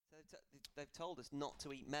they've told us not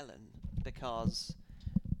to eat melon because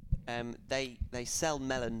they sell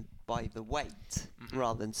melon by the weight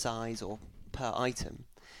rather than size or per item,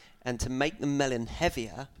 and to make the melon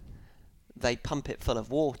heavier, they pump it full of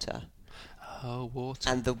water. Oh, water.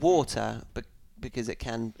 And the water, because it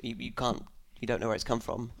can, you don't know where it's come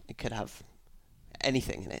from. It could have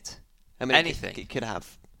anything in it. I mean, anything. It could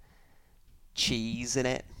have cheese in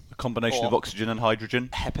it. A combination of oxygen and hydrogen.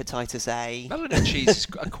 Hepatitis A. Melon and cheese is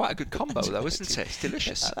quite a good combo, though, isn't it? It's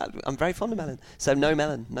delicious. I'm very fond of melon. So no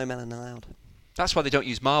melon allowed. That's why they don't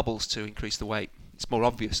use marbles to increase the weight. It's more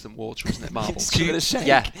obvious than water, isn't it, marbles? Give it a shake.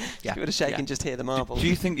 Yeah. Give it a shake and just hear the marble. Do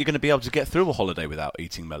you think you're going to be able to get through a holiday without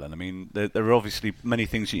eating melon? I mean, there are obviously many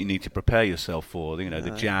things that you need to prepare yourself for.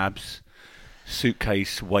 The jabs,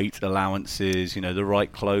 suitcase weight allowances, the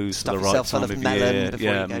right clothes Stuff for the right yourself time full of of melon year.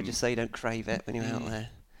 before you go, just so you don't crave it when you're out there.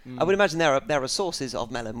 I would imagine there are sources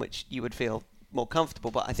of melon which you would feel more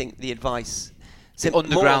comfortable, but I think the advice...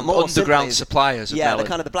 underground suppliers of melon. Yeah, the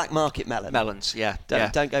kind of the black market melon. Melons, yeah.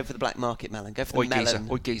 Don't go for the black market melon. Go for the melon.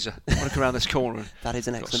 Oi, geezer. Look around this corner. That is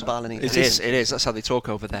an excellent Balinese. It is. That's how they talk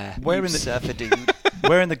over there. Where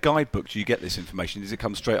in the guidebook do you get this information? Does it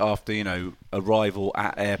come straight after, arrival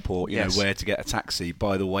at airport, Yes. where to get a taxi?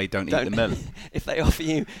 By the way, don't eat the melon.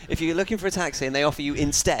 If you're looking for a taxi and they offer you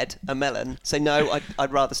instead a melon, say no,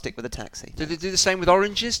 I'd rather stick with a taxi. Do they do the same with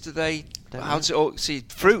oranges? Do they... see,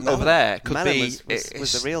 fruit Melon, over there could melon be...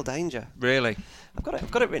 was the real danger. Really? I've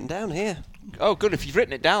got it written down here. Oh, good. If you've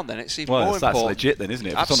written it down, then it's even more important. That's legit then, isn't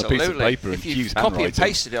it? If Absolutely. it's on a piece of paper and if you've Hugh's copy and handwriting.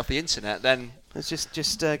 pasted it off the internet, then... Let's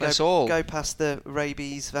just go past the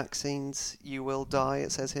rabies vaccines. You will die,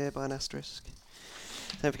 it says here, by an asterisk.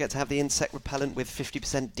 Don't forget to have the insect repellent with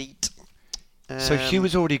 50% DEET. So Hugh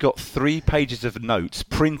has already got 3 pages of notes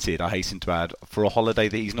printed, I hasten to add, for a holiday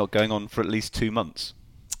that he's not going on for at least 2 months.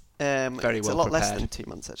 It's a lot less than 2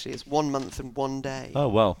 months, actually. It's 1 month and 1 day. Oh,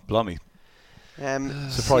 well, blummey.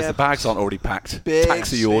 Surprised the bags aren't already packed.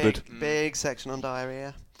 Taxi ordered. Big section on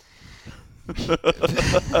diarrhea.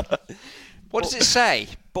 What does it say?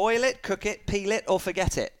 Boil it, cook it, peel it, or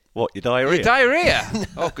forget it. What, your diarrhea? Your diarrhea?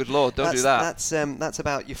 Oh, good Lord, don't do that. That's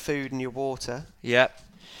about your food and your water. Yep.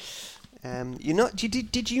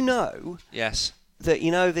 Did you know? Yes. That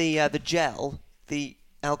the gel, the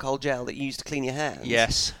alcohol gel that you use to clean your hands.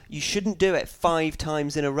 Yes. You shouldn't do it 5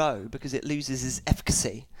 times in a row because it loses its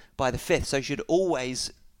efficacy by the 5th. So you should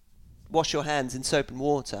always wash your hands in soap and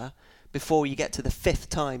water before you get to the 5th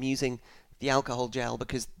time using the alcohol gel,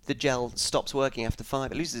 because the gel stops working after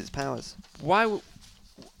 5. It loses its powers.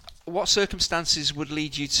 What circumstances would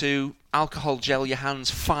lead you to alcohol gel your hands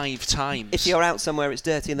 5 times? If you're out somewhere it's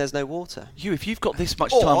dirty and there's no water. If you've got this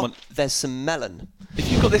much or time on... there's some melon.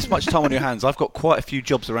 If you've got this much time on your hands, I've got quite a few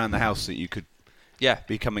jobs around the house that you could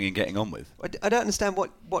be coming and getting on with. I don't understand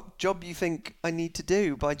what job you think I need to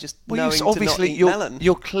do by just knowing to not eat melon.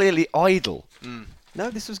 You're clearly idle. No,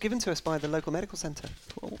 this was given to us by the local medical centre.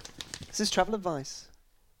 This is travel advice.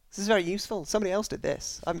 This is very useful. Somebody else did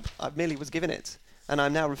this. I merely was given it, and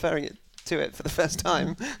I'm now referring to it for the first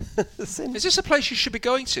time. Is this a place you should be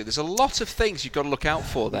going to? There's a lot of things you've got to look out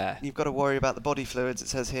for there. You've got to worry about the body fluids, it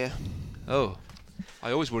says here. Oh.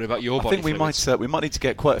 I always worry about your body fluids. I think we might need to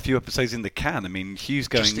get quite a few episodes in the can. I mean, Hugh's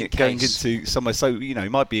going into somewhere, so he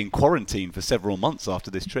might be in quarantine for several months after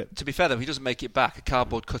this trip. To be fair, though, if he doesn't make it back, a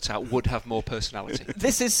cardboard cutout would have more personality.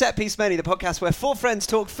 This is Set Piece Menu, the podcast where 4 friends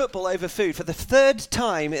talk football over food. For the 3rd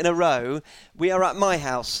time in a row, we are at my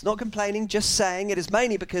house. Not complaining, just saying it is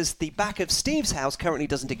mainly because the back of Steve's house currently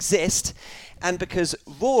doesn't exist, and because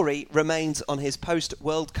Rory remains on his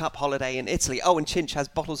post-World Cup holiday in Italy. Oh, and Chinch has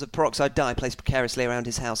bottles of peroxide dye placed precariously around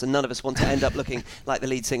his house, and none of us want to end up looking like the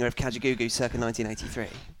lead singer of Kajagoogoo circa 1983.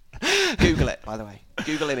 Google it, by the way.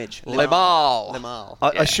 Google image. Limahl.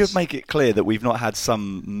 I should make it clear that we've not had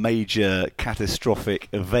some major catastrophic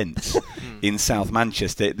event in South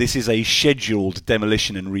Manchester. This is a scheduled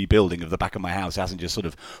demolition and rebuilding of the back of my house. It hasn't just sort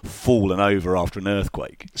of fallen over after an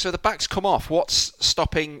earthquake. So the back's come off. What's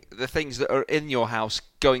stopping the things that are in your house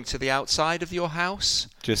going to the outside of your house?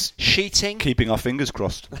 Just sheeting? Keeping our fingers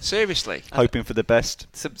crossed. Seriously? Hoping for the best.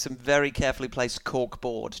 Some very carefully placed cork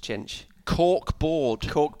board, Chinch. Cork board.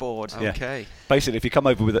 Okay. Yeah. Basically, if you come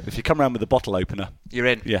around with a bottle opener, you're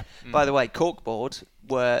in. Yeah. By the way, cork board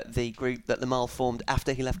were the group that Limahl formed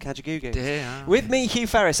after he left Kajagoogoo. Yeah. With me, Hugh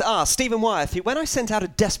Ferris. Stephen Wyeth, who, when I sent out a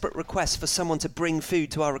desperate request for someone to bring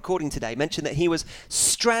food to our recording today, mentioned that he was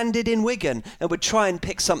stranded in Wigan and would try and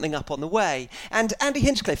pick something up on the way. And Andy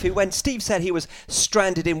Hinchcliffe, who, when Steve said he was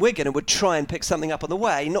stranded in Wigan and would try and pick something up on the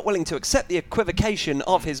way, not willing to accept the equivocation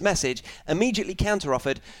of his message, immediately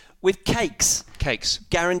counter-offered with cakes. Cakes.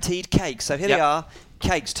 Guaranteed cakes. So here they are.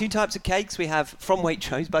 Cakes. 2 types of cakes. We have from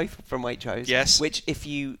Waitrose, both from Waitrose. Yes. Which, if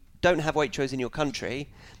you don't have Waitrose in your country,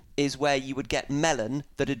 is where you would get melon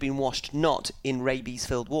that had been washed not in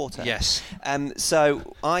rabies-filled water. Yes.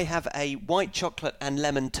 So I have a white chocolate and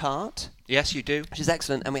lemon tart. Yes, you do. Which is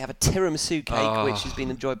excellent. And we have a tiramisu cake, which has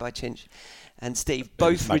been enjoyed by Chinch and Steve,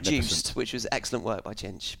 both reduced, which was excellent work by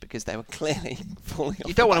Chinch, because they were clearly falling off.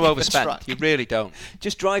 You don't want to overspend. Truck. You really don't.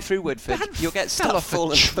 Just drive through Woodford. You'll get stuff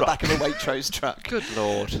falling off the back of a Waitrose truck. Good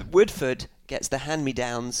Lord. Woodford gets the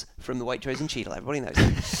hand-me-downs from the Waitrose and Cheadle. Everybody knows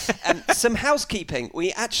that. Some housekeeping.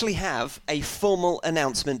 We actually have a formal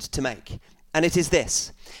announcement to make, and it is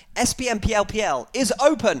this. SPMPLPL is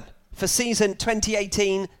open for season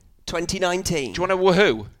 2018-2019. Do you want a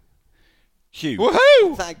woohoo? Hugh.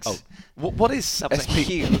 Woohoo! Thanks. Oh, what is That was a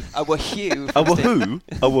hue. A woohoo. A woohoo?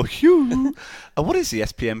 A woohoo? What is the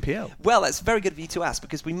SPMPL? Well, that's very good of you to ask,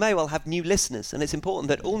 because we may well have new listeners, and it's important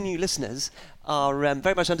that all new listeners are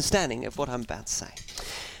very much understanding of what I'm about to say.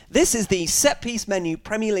 This is the Set Piece Menu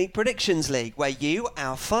Premier League Predictions League, where you,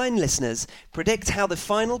 our fine listeners, predict how the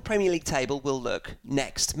final Premier League table will look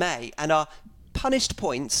next May, and are punished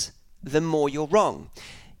points the more you're wrong.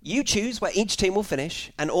 You choose where each team will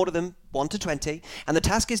finish and order them 1 to 20, and the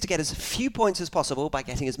task is to get as few points as possible by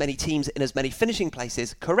getting as many teams in as many finishing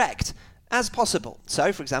places correct as possible.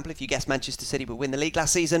 So, for example, if you guessed Manchester City would win the league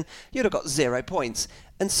last season, you'd have got 0 points,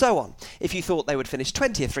 and so on. If you thought they would finish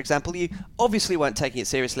 20th, for example, you obviously weren't taking it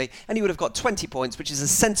seriously, and you would have got 20 points, which is a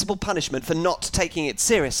sensible punishment for not taking it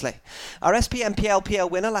seriously. Our SPMPLPL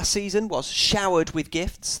winner last season was showered with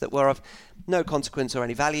gifts that were of no consequence or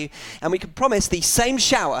any value, and we can promise the same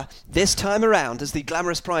shower this time around as the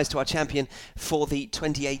glamorous prize to our champion for the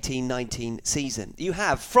 2018-19 season. You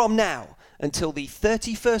have, from now until the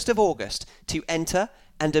 31st of August, to enter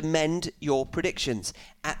and amend your predictions.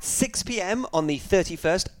 At 6 p.m. on the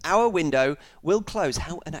 31st, our window will close.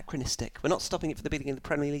 How anachronistic. We're not stopping it for the beginning of the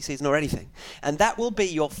Premier League season or anything. And that will be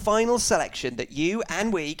your final selection that you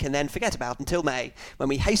and we can then forget about until May, when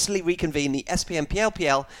we hastily reconvene the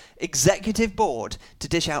SPMPLPL Executive Board to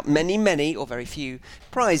dish out many, many, or very few,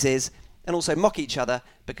 prizes, and also mock each other,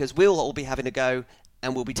 because we'll all be having a go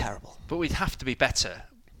and we'll be terrible. But we'd have to be better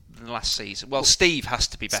than last season. Well, Steve has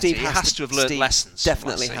to be better. Steve he has to have learned lessons.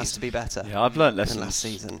 Definitely last has season. to be better. Yeah, I've learned lessons than last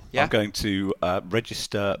season. Yeah? I'm going to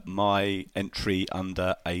register my entry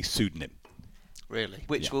under a pseudonym. Really?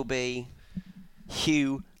 Which will be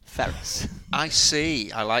Hugh Ferris. I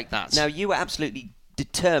see. I like that. Now, you were absolutely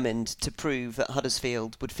determined to prove that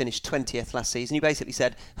Huddersfield would finish 20th last season. You basically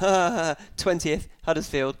said, 20th,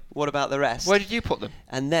 Huddersfield, what about the rest? Where did you put them?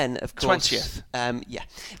 And then, of course... 20th? Yeah.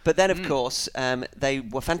 But then, of course, they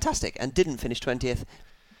were fantastic and didn't finish 20th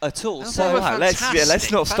at all. Oh, So they were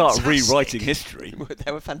let's not start fantastic. rewriting history.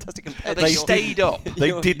 they were fantastic. compared They to your- stayed up.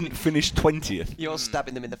 They didn't finish 20th. You're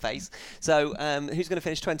stabbing them in the face. So, who's going to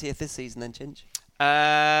finish 20th this season then, Chinch?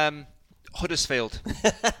 Huddersfield.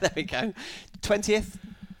 There we go. 20th,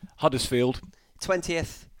 Huddersfield.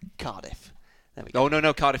 20th, Cardiff. There we go. Oh,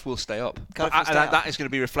 no, Cardiff will stay up. Cardiff will stay up. That is going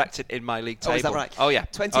to be reflected in my league table. Oh, is that right? Oh, yeah.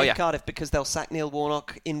 20th Oh, yeah. Cardiff, because they'll sack Neil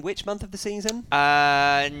Warnock in which month of the season?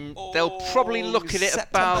 And they'll probably look at it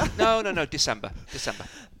September. about... No, December.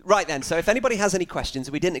 Right then, so if anybody has any questions,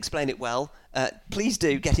 and we didn't explain it well, please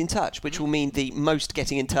do get in touch, which will mean the most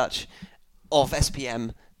getting in touch of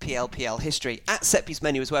SPM PLPL history. At Setpiece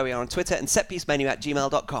Menu is where we are on Twitter, and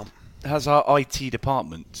setpiecemenu@gmail.com. Has our IT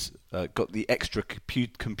department got the extra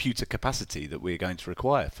computer capacity that we're going to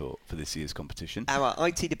require for this year's competition? Our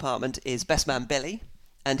IT department is Best Man Billy,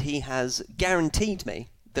 and he has guaranteed me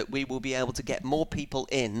that we will be able to get more people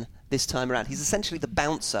in this time around. He's essentially the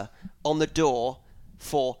bouncer on the door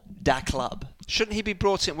for Da Club. Shouldn't he be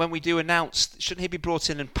brought in when we do announce? Shouldn't he be brought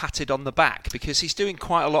in and patted on the back, because he's doing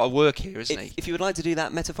quite a lot of work here, isn't he? If you would like to do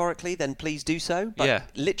that metaphorically, then please do so. But Yeah.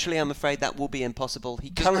 literally, I'm afraid that will be impossible. He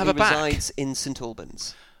Doesn't have currently a back. resides in St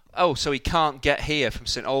Albans. Oh, so he can't get here from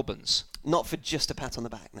St Albans? Not for just a pat on the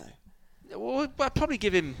back, no. Well, I'd probably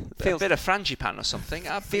give him a bit of frangipan or something.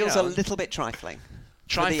 Feels a little bit trifling.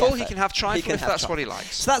 for the Trifle? He effort. can have trifle can if have that's what he trifle.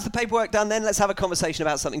 likes. So that's the paperwork done then. Let's have a conversation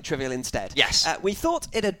about something trivial instead. Yes. We thought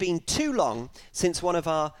it had been too long since one of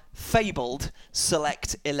our fabled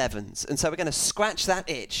Select 11s. And so we're going to scratch that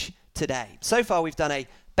itch today. So far we've done a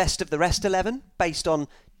best of the rest 11 based on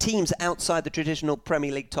teams outside the traditional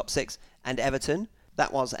Premier League top six and Everton.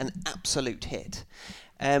 That was an absolute hit.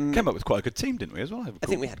 Came up with quite a good team, didn't we, as well? I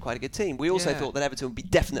think we had quite a good team. We also Yeah. thought that Everton would be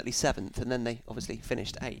definitely 7th, and then they obviously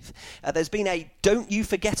finished 8th. There's been a Don't You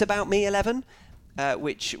Forget About Me 11,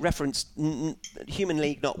 which referenced Human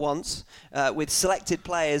League not once, with selected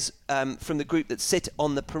players from the group that sit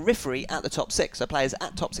on the periphery at the top six, so players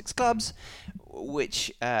at top six clubs,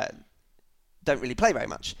 which don't really play very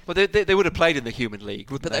much. Well, they would have played in the Human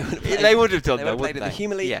League, wouldn't they? They would have done they that, would have played in the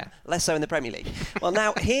Human League, less so in the Premier League. Well,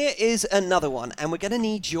 now, here is another one, and we're going to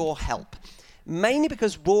need your help. Mainly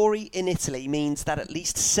because Rory in Italy means that at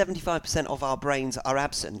least 75% of our brains are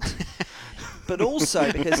absent. But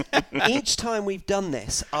also because each time we've done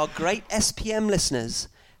this, our great SPM listeners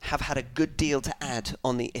have had a good deal to add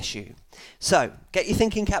on the issue. So, get your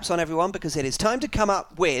thinking caps on, everyone, because it is time to come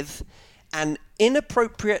up with an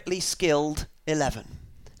inappropriately skilled 11.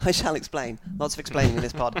 I shall explain. Lots of explaining in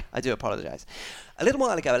this pod. I do apologise. A little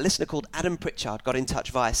while ago, a listener called Adam Pritchard got in touch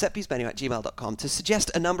via setpiecemenu@gmail.com to suggest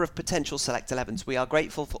a number of potential Select 11s. We are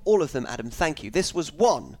grateful for all of them, Adam. Thank you. This was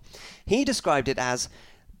one. He described it as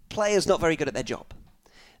players not very good at their job.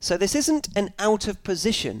 So this isn't an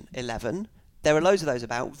out-of-position 11. There are loads of those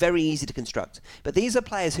about, very easy to construct. But these are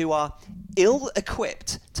players who are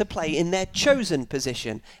ill-equipped to play in their chosen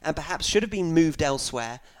position and perhaps should have been moved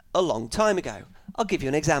elsewhere a long time ago. I'll give you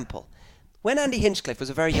an example. When Andy Hinchcliffe was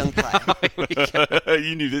a very young player...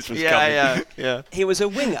 You knew this was coming. Yeah. He was a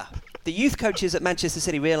winger. The youth coaches at Manchester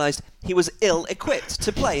City realised he was ill-equipped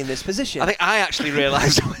to play in this position. I think I actually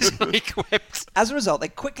realised I was ill-equipped. As a result, they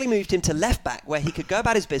quickly moved him to left-back, where he could go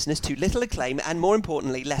about his business to little acclaim and, more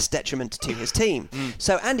importantly, less detriment to his team.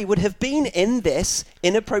 So Andy would have been in this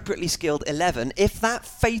inappropriately skilled 11 if that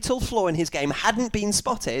fatal flaw in his game hadn't been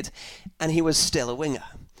spotted and he was still a winger.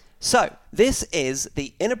 So, this is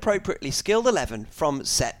the inappropriately skilled 11 from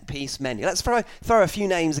Set Piece Menu. Let's throw a few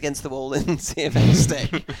names against the wall and see if they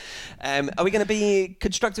stick. Are we going to be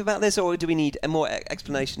constructive about this, or do we need a more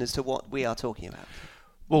explanation as to what we are talking about?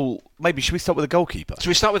 Well, maybe should we start with a goalkeeper? Should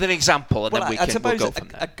we start with an example and then I we'll suppose go from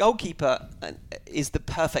there? A goalkeeper is the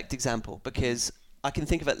perfect example, because I can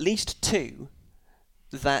think of at least two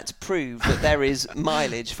that prove that there is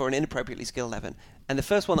mileage for an inappropriately skilled 11. And the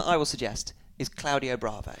first one that I will suggest is Claudio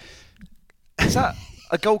Bravo. Is that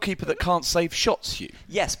a goalkeeper that can't save shots, Hugh?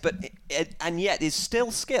 Yes, but and yet is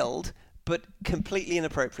still skilled, but completely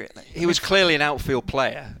inappropriately. He was clearly an outfield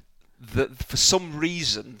player that, for some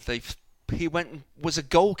reason, he went and was a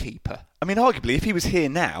goalkeeper. I mean, arguably, if he was here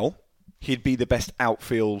now, he'd be the best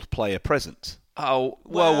outfield player present. Oh,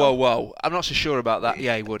 whoa. I'm not so sure about that.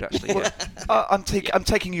 Yeah, he would actually. Yeah. I'm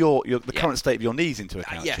taking the current state of your knees into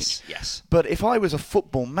account. Yes. But if I was a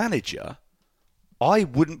football manager, I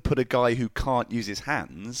wouldn't put a guy who can't use his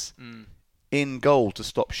hands in goal to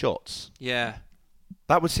stop shots. Yeah.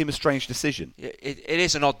 That would seem a strange decision. It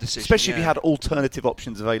is an odd decision. Especially if you had alternative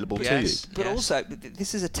options available to you. But also,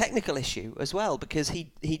 this is a technical issue as well, because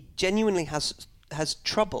he genuinely has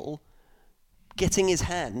trouble getting his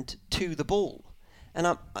hand to the ball.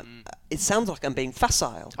 And it sounds like I'm being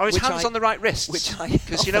facile. Are his hands on the right wrists?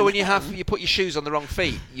 Because when you put your shoes on the wrong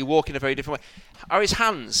feet, you walk in a very different way. Are his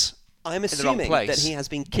hands... I'm assuming that he has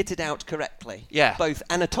been kitted out correctly, both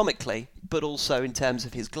anatomically but also in terms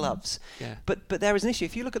of his gloves. Yeah. But there is an issue.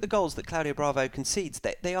 If you look at the goals that Claudio Bravo concedes,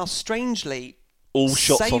 they are strangely all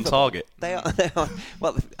shots savable. On target. They are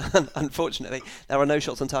well, unfortunately, there are no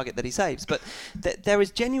shots on target that he saves. But there is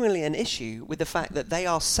genuinely an issue with the fact that they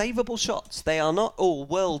are savable shots. They are not all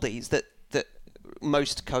worldies that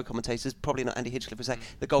most co-commentators, probably not Andy Hinchcliffe, would say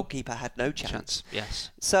the goalkeeper had no chance. Yes.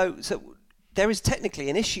 So there is technically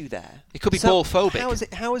an issue there. It could be ball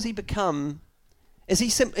phobic. How has he become? Has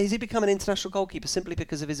he become an international goalkeeper simply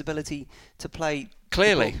because of his ability to play?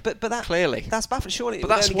 Clearly, but that clearly that's baffling. Surely, but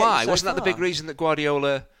that's why wasn't that the big reason that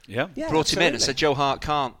Guardiola brought him in and said Joe Hart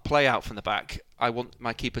can't play out from the back. I want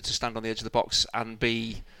my keeper to stand on the edge of the box and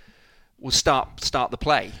will start the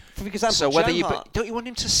play. For example, so don't you want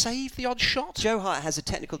him to save the odd shot? Joe Hart has a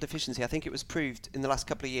technical deficiency. I think it was proved in the last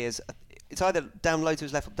couple of years. It's either down low to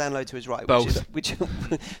his left or down low to his right. Both.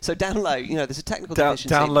 So down low, there's a technical deficiency.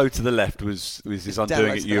 Down low to the left was his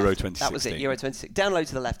undoing at Euro 2016. That was it, Euro 2016. Down low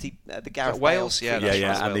to the left, the Gareth Wales, Bale.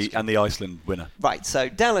 and the Iceland winner. Right, so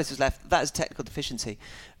down low to his left, that is a technical deficiency,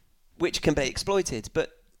 which can be exploited.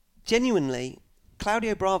 But genuinely,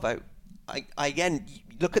 Claudio Bravo, I again,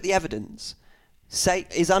 look at the evidence,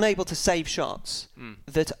 is unable to save shots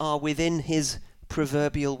that are within his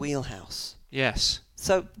proverbial wheelhouse. Yes.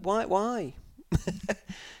 So why?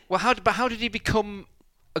 Well, how did he become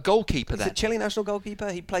a goalkeeper then? He's a Chile national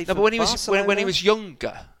goalkeeper. He played for Barcelona. When he was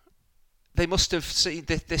younger, they must have seen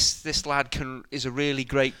this lad is a really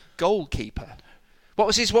great goalkeeper. What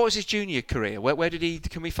was his junior career? Where did he?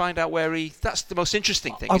 Can we find out where he? That's the most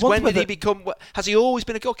interesting thing. When did he become? Has he always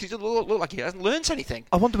been a goalkeeper? He doesn't look like he hasn't learnt anything.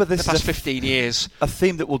 I wonder whether this the past 15 years. A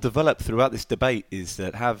theme that will develop throughout this debate is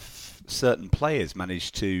that have certain players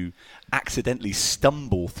managed to accidentally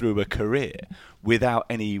stumble through a career without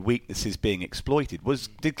any weaknesses being exploited?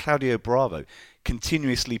 Did Claudio Bravo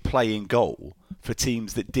continuously play in goal for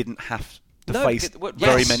teams that didn't have to face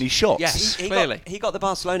very many shots? Yes, clearly. He got the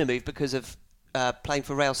Barcelona move because of playing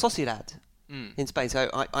for Real Sociedad in Spain. So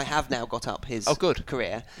I have now got up his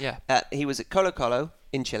career. Yeah. He was at Colo-Colo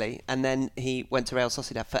in Chile, and then he went to Real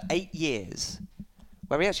Sociedad for 8 years,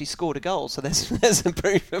 where he actually scored a goal. So there's some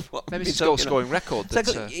proof of what. Maybe it's a goal-scoring record.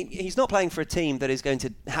 So he's not playing for a team that is going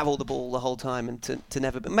to have all the ball the whole time and to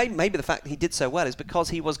never. But maybe the fact that he did so well is because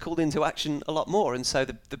he was called into action a lot more, and so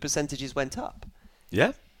the percentages went up.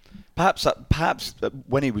 Yeah. Perhaps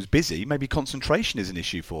when he was busy, maybe concentration is an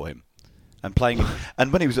issue for him. And playing,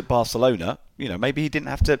 and when he was at Barcelona, maybe he didn't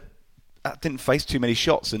face too many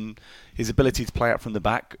shots, and his ability to play out from the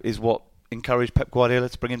back is what encouraged Pep Guardiola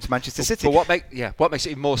to bring him to Manchester City. But what makes it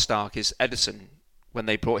even more stark is Ederson. When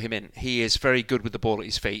they brought him in, he is very good with the ball at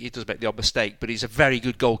his feet. He does make the odd mistake, but he's a very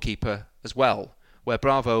good goalkeeper as well. Where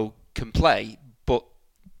Bravo can play, but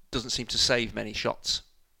doesn't seem to save many shots.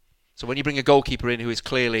 So when you bring a goalkeeper in who is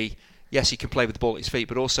clearly, yes, he can play with the ball at his feet,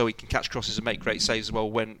 but also he can catch crosses and make great saves as well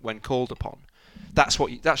when called upon. That's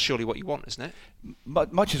surely what you want, isn't it?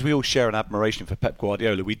 Much as we all share an admiration for Pep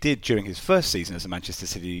Guardiola, we did during his first season as a Manchester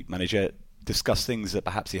City manager discuss things that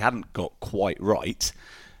perhaps he hadn't got quite right,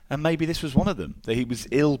 and maybe this was one of them. That he was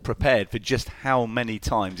ill prepared for just how many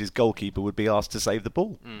times his goalkeeper would be asked to save the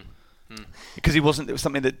ball. Because it was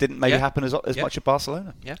something that didn't maybe happen as much at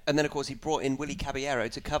Barcelona. Yeah. And then, of course, he brought in Willy Caballero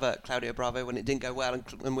to cover Claudio Bravo when it didn't go well,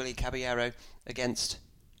 and Willy Caballero against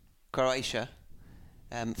Croatia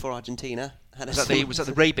for Argentina. Was that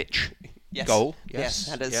the Rebic goal? Yes,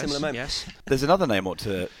 had a similar moment. Yes. There's another name I want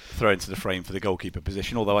to throw into the frame for the goalkeeper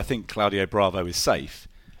position, although I think Claudio Bravo is safe.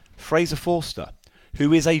 Fraser Forster,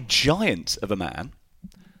 who is a giant of a man,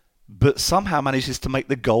 but somehow manages to make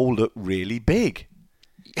the goal look really big.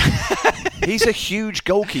 He's a huge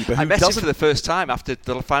goalkeeper. I met him for the first time after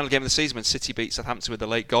the final game of the season when City beat Southampton with a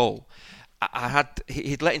late goal.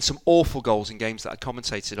 He'd let in some awful goals in games that I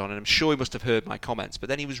commentated on, and I'm sure he must have heard my comments. But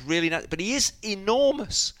then he was really but he is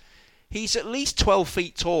enormous. He's at least 12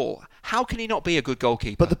 feet tall. How can he not be a good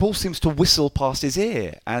goalkeeper? But the ball seems to whistle past his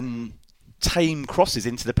ear, and tame crosses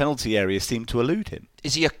into the penalty area seem to elude him.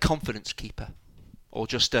 Is he a confidence keeper, or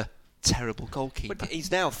just a terrible goalkeeper? But he's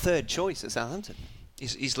now third choice at Southampton.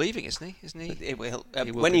 He's leaving, isn't he?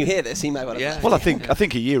 When you hear this, he may well have left. Well, I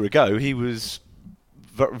think a year ago he was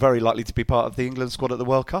very likely to be part of the England squad at the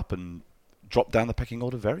World Cup and dropped down the pecking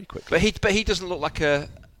order very quickly. But he doesn't look like a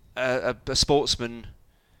sportsman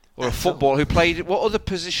or a footballer who played. What other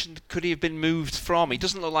position could he have been moved from? He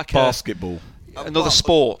doesn't look like basketball. Another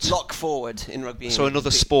sport. Lock forward in rugby. So another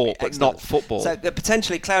sport, but not football. So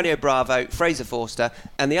potentially Claudio Bravo, Fraser Forster,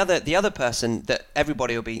 and the other person that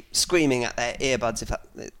everybody will be screaming at their earbuds, if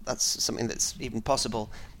that's something that's even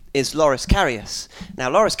possible, is Loris Karius. Now,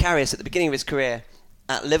 Loris Karius, at the beginning of his career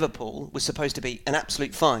at Liverpool, was supposed to be an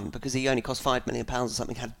absolute find because he only cost £5 million or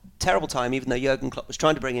something. Had a terrible time, even though Jurgen Klopp was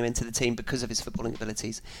trying to bring him into the team because of his footballing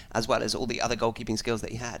abilities, as well as all the other goalkeeping skills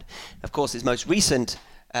that he had. Of course, his most recent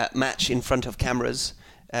match in front of cameras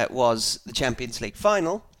was the Champions League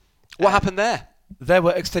final. What happened there? There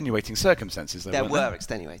were extenuating circumstances. There were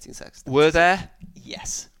extenuating circumstances. Were there?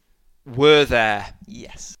 Yes. Were there?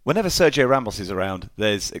 Yes. Whenever Sergio Ramos is around,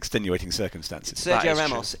 there's extenuating circumstances. Sergio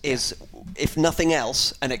Ramos is, if nothing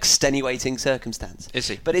else, an extenuating circumstance. Is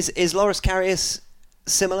he? But is Loris Karius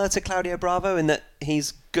similar to Claudio Bravo in that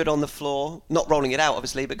he's good on the floor, not rolling it out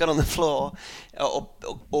obviously, but good on the floor,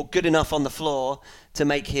 or good enough on the floor to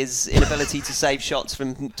make his inability to save shots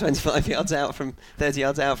from 25 yards out, from 30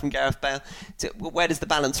 yards out from Gareth Bale? Where does the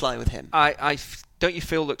balance lie with him? Don't you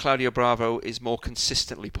feel that Claudio Bravo is more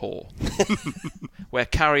consistently poor? Where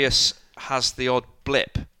Karius has the odd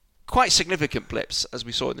blip, quite significant blips, as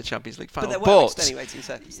we saw in the Champions League final. But there were extenuating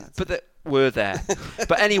circumstances. But were there.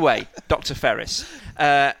 But anyway, Dr. Ferris,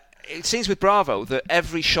 it seems with Bravo that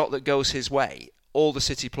every shot that goes his way, all the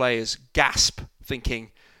City players gasp,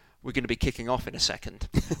 thinking, we're going to be kicking off in a second.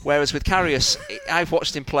 Whereas with Karius, I've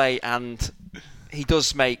watched him play, and he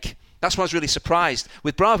does make... That's why I was really surprised.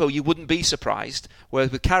 With Bravo, you wouldn't be surprised.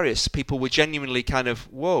 Whereas with Karius, people were genuinely kind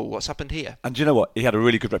of, whoa, what's happened here? And do you know what? He had a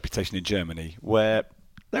really good reputation in Germany, where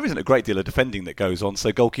there isn't a great deal of defending that goes on,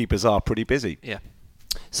 so goalkeepers are pretty busy. Yeah.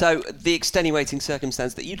 So the extenuating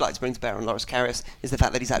circumstance that you'd like to bring to bear on Loris Karius is the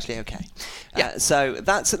fact that he's actually okay. Yeah. So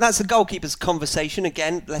that's the goalkeeper's conversation.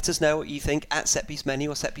 Again, let us know what you think at setpiecemenu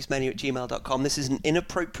or setpiecemenu@gmail.com. This is an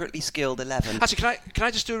inappropriately skilled 11. Actually, can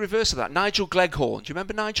I just do a reverse of that? Nigel Gleghorn. Do you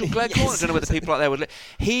remember Nigel Gleghorn? Yes. I don't know whether people out there would.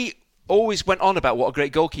 He always went on about what a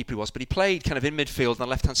great goalkeeper he was, but he played kind of in midfield, on the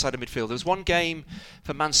left-hand side of midfield. There was one game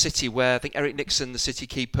for Man City where I think Eric Nixon, the City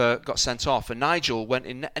keeper, got sent off, and Nigel went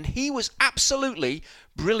in, and he was absolutely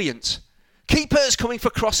brilliant. Keepers coming for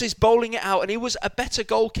crosses, bowling it out, and he was a better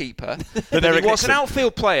goalkeeper than Eric he was Nixon. an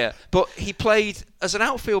outfield player. But he played as an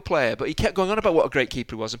outfield player, but he kept going on about what a great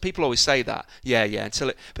keeper he was, and people always say that. Yeah,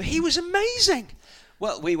 but he was amazing.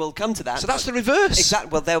 Well, we will come to that. So that's the reverse. Exactly.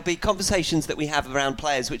 Well, there'll be conversations that we have around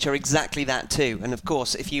players which are exactly that too. And of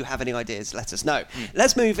course, if you have any ideas, let us know.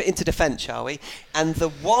 Let's move into defence, shall we? And the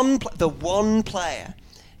one player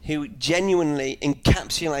who genuinely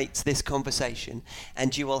encapsulates this conversation,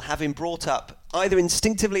 and you will have him brought up either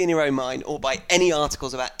instinctively in your own mind or by any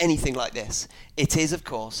articles about anything like this. It is, of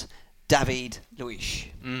course, David Luiz.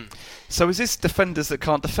 So is this defenders that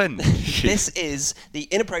can't defend? This is the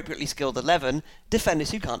inappropriately skilled 11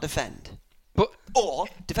 defenders who can't defend. Or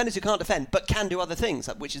defenders who can't defend but can do other things,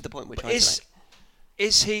 which is the point we're trying to make.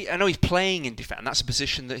 Is he? I know he's playing in defence. That's a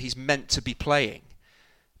position that he's meant to be playing.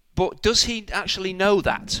 But does he actually know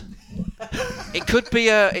that? It could be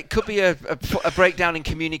a breakdown in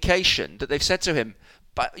communication that they've said to him.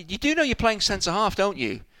 But you do know you're playing centre half, don't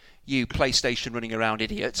you? You PlayStation running around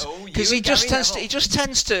idiot. Because he just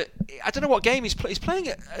tends to. I don't know what game he's playing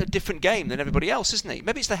a different game than everybody else, isn't he?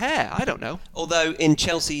 Maybe it's the hair. I don't know. Although in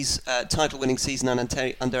Chelsea's title-winning season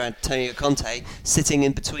under Antonio Conte, sitting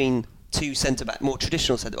in between two centre-back, more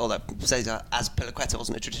traditional centre, although Azpilicueta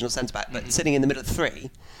wasn't a traditional centre-back, but sitting in the middle of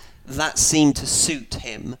three, that seemed to suit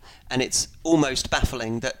him, and it's almost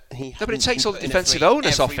baffling that he. No, but it takes all the defensive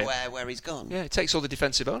onus off him. Everywhere where he's gone. Yeah, it takes all the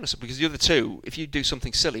defensive onus because the other two, if you do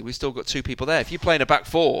something silly, we've still got two people there. If you play in a back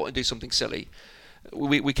four and do something silly,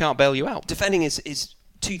 we can't bail you out. Defending is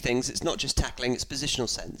two things. It's not just tackling; it's positional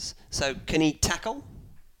sense. So, can he tackle?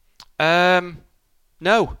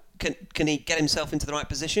 No. Can he get himself into the right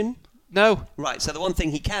position? No. Right. So the one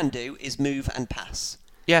thing he can do is move and pass.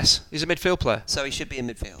 Yes, he's a midfield player. So he should be in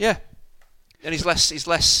midfield. Yeah, and he's less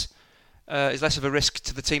of a risk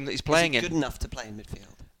to the team that he's playing is he in. good enough to play in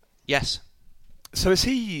midfield? Yes. So is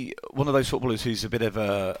he one of those footballers who's a bit of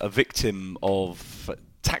a victim of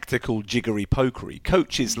tactical jiggery-pokery?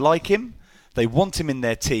 Coaches like him. They want him in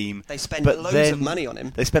their team. They spend loads of money on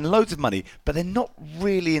him. They spend loads of money, but they're not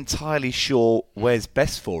really entirely sure where's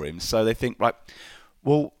best for him. So they think, right,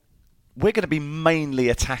 well, we're going to be mainly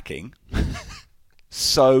attacking,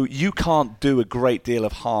 so you can't do a great deal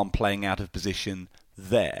of harm playing out of position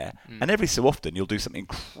there. And every so often you'll do something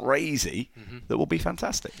crazy that will be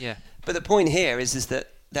fantastic. Yeah. But the point here is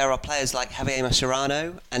that there are players like Javier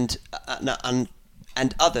Mascherano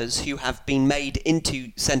and others who have been made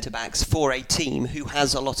into centre-backs for a team who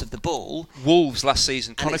has a lot of the ball. Wolves last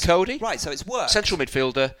season, Connor Cody. Right, so it's worked. Central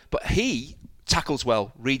midfielder, but he tackles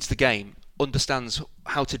well, reads the game, understands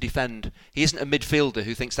how to defend. He isn't a midfielder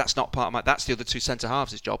who thinks that's not part of that's the other two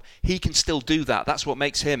centre-halves' job. He can still do that. That's what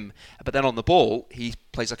makes him. But then on the ball, he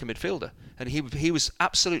plays like a midfielder. And he was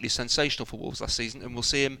absolutely sensational for Wolves last season, and we'll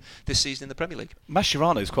see him this season in the Premier League.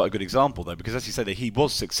 Mascherano is quite a good example, though, because as you said, he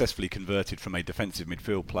was successfully converted from a defensive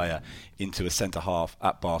midfield player into a centre-half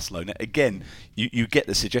at Barcelona. Again, you get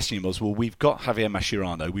the suggestion was, well, we've got Javier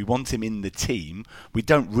Mascherano. We want him in the team. We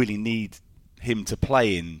don't really need him to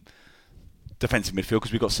play in defensive midfield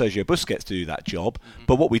because we've got Sergio Busquets to do that job.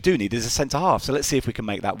 But what we do need is a centre-half, so let's see if we can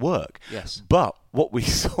make that work. Yes. But what we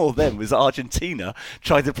saw then was Argentina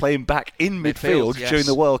trying to play him back in midfield yes. during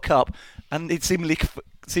the World Cup, and it's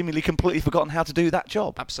seemingly completely forgotten how to do that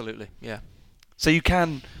job. Absolutely, yeah. So you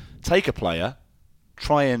can take a player,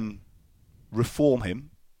 try and reform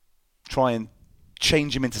him, try and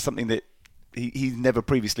change him into something that he's never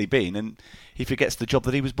previously been, and he forgets the job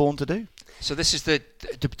that he was born to do. So this is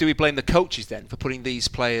do we blame the coaches then for putting these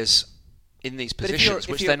players in these positions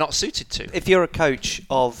which they're not suited to? If you're a coach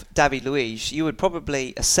of David Luiz, you would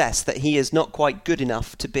probably assess that he is not quite good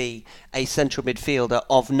enough to be a central midfielder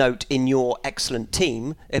of note in your excellent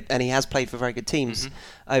team, and he has played for very good teams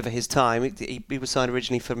over his time. He was signed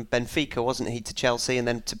originally from Benfica, wasn't he, to Chelsea, and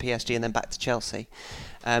then to PSG, and then back to Chelsea.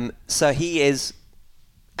 So he is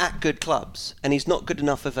at good clubs, and he's not good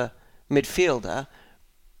enough of a midfielder,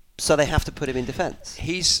 so they have to put him in defence.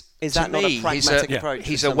 Is that not a pragmatic approach?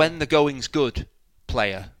 He's a when the going's good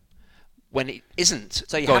player. when it isn't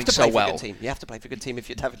So you going have to so play for well. a good team. You have to play for a good team if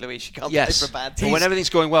you're David Luiz. You can't Yes, play for a bad but team. when everything's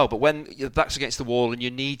going well, but when your back's against the wall and you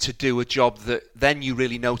need to do a job that then you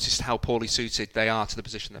really notice how poorly suited they are to the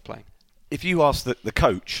position they're playing. If you ask the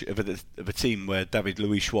coach of a team where David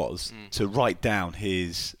Luiz was to write down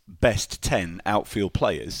his best 10 outfield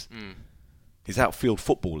players, his outfield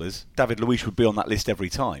footballers, David Luiz would be on that list every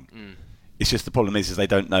time. It's just the problem is they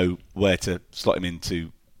don't know where to slot him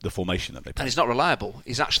into the formation that they play. And he's not reliable.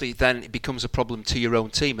 He's actually then it becomes a problem to your own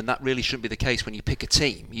team, and that really shouldn't be the case when you pick a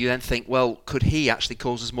team. You then think, well, could he actually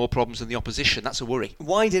cause us more problems than the opposition? That's a worry.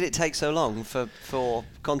 Why did it take so long for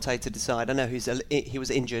Conte to decide? I know he was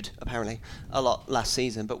injured, apparently, a lot last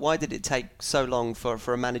season, but why did it take so long for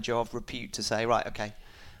a manager of repute to say, right, okay,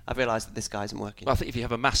 I've realised that this guy isn't working? Well, I think if you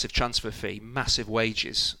have a massive transfer fee, massive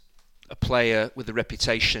wages, a player with the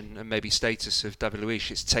reputation and maybe status of David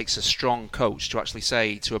Luiz, it takes a strong coach to actually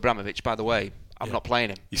say to Abramovich, by the way, I'm not playing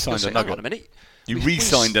him. You signed He'll a say, nugget. Hang on a minute. You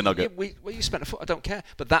re-signed a nugget. Well, you spent a foot. I don't care.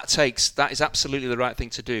 But that is absolutely the right thing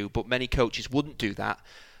to do. But many coaches wouldn't do that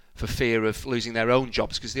for fear of losing their own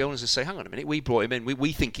jobs, because the owners will say, hang on a minute, we brought him in.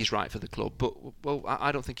 We think he's right for the club. But, well,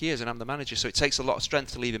 I don't think he is, and I'm the manager. So it takes a lot of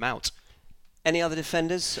strength to leave him out. Any other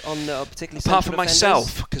defenders on particularly Apart central from defenders?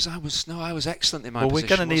 myself, because I was excellent in my Well, we're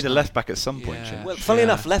position. going to need a wasn't I? left back at some point, Yeah. Jim. Well, funnily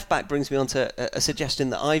enough, left back brings me on to a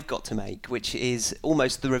suggestion that I've got to make, which is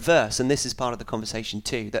almost the reverse, and this is part of the conversation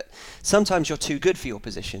too, that sometimes you're too good for your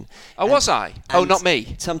position. Oh, was I? Oh, and not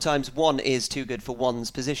me. Sometimes one is too good for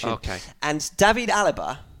one's position. Okay. And David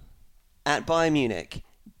Alaba at Bayern Munich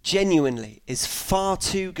genuinely is far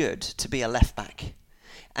too good to be a left back.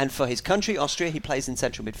 And for his country, Austria, he plays in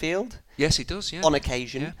central midfield. Yes, he does, yeah. On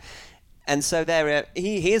occasion. Yeah. And so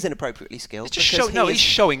he is inappropriately skilled. It's just because he's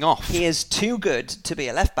showing off. He is too good to be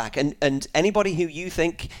a left back, and anybody who you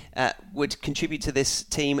think would contribute to this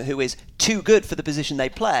team who is too good for the position they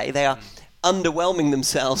play, they are underwhelming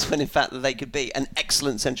themselves when in fact that they could be an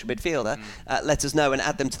excellent central midfielder. Let us know and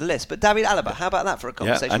add them to the list. But David Alaba, how about that for a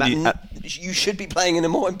conversation? and You should be playing in a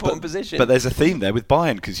more important position. But there's a theme there with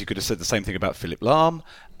Bayern, because you could have said the same thing about Philipp Lahm,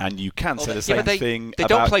 and you can say the same thing they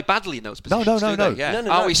about... don't play badly in those positions. No. Do they? Yeah. No.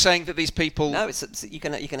 Aren't we saying that these people? No, you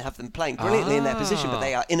can have them playing brilliantly in their position, but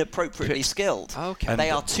they are inappropriately skilled. Okay. They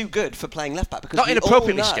are too good for playing left back because Not we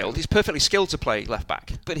inappropriately all know, skilled. He's perfectly skilled to play left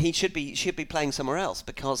back. but he should be playing somewhere else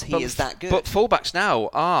because he is that good. But fullbacks now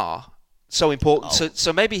are so important. Oh.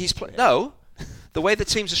 So maybe he's no. The way the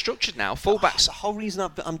teams are structured now, fullbacks. The whole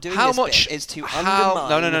reason I'm doing How this much bit is to how,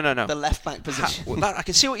 undermine no. the left back position. I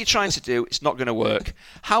can see what you're trying to do. It's not going to work.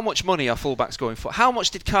 How much money are fullbacks going for? How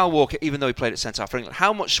much did Kyle Walker, even though he played at centre half for England,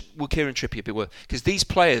 how much will Kieran Trippier be worth? Because these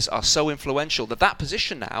players are so influential that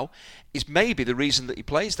position now is maybe the reason that he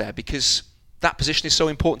plays there, because that position is so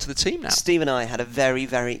important to the team now. Steve and I had a very,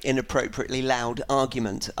 very inappropriately loud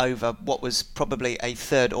argument over what was probably a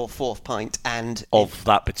third or fourth pint of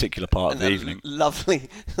that particular part of the evening. Lovely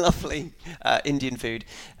Indian food.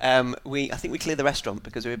 I think we cleared the restaurant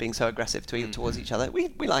because we were being so aggressive towards each other. We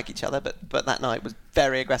like each other, but that night was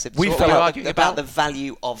very aggressive. We felt arguing about the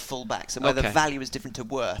value of fullbacks and whether Okay. value is different to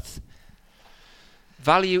worth.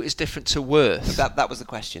 Value is different to worth. That was the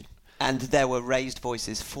question, and there were raised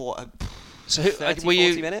voices for. So 30, were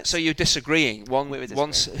 40 minutes? So you're disagreeing? We were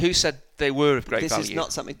disagreeing. Who said they were of great This value? is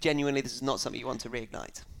not something. Genuinely, this is not something you want to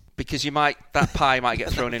reignite. Because that pie might get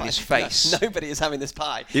thrown in his face. Nobody is having this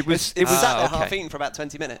pie. It was sat there okay. half eaten for about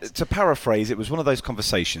 20 minutes. To paraphrase, it was one of those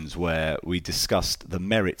conversations where we discussed the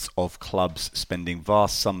merits of clubs spending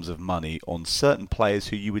vast sums of money on certain players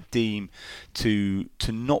who you would deem to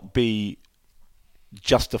not be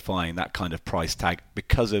justifying that kind of price tag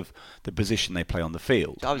because of the position they play on the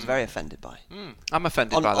field. I was very offended by. I'm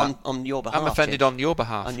offended by that. On your behalf. I'm offended Jim. on your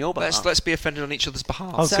behalf. On your behalf. Let's be offended on each other's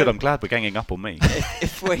behalf. Oh, So- good. I'm glad we're ganging up on me.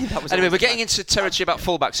 Anyway, we're getting into territory about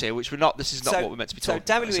fullbacks here, which we're not. This is not what we're meant to be talking So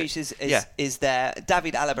David about. Luiz is there.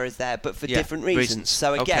 David Alaba is there, but for Yeah, different reasons. reasons.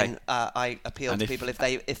 So again, Okay. I appeal And to if- people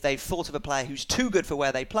if they've thought of a player who's too good for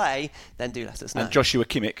where they play, then do let us know. And Joshua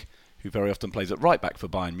Kimmich, who very often plays at right back for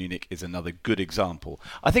Bayern Munich, is another good example.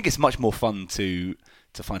 I think it's much more fun to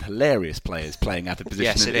find hilarious players playing out of position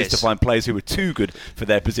Yes, than it it is to is. find players who are too good for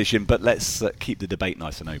their position. But let's keep the debate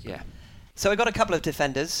nice and open. Yeah. So we've got a couple of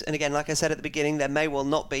defenders, and again, like I said at the beginning, there may well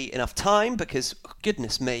not be enough time because,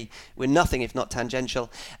 goodness me, we're nothing if not tangential.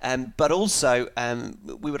 But also,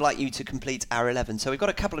 we would like you to complete our 11. So we've got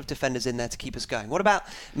a couple of defenders in there to keep us going. What about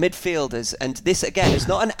midfielders? And this, again, is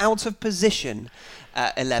not an out-of-position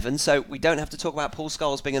 11, so we don't have to talk about Paul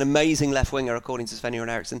Scholes being an amazing left winger, according to Sven-Göran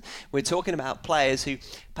Eriksson. We're talking about players who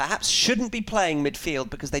perhaps shouldn't be playing midfield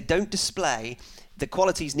because they don't display the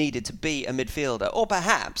qualities needed to be a midfielder, or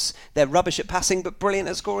perhaps they're rubbish at passing but brilliant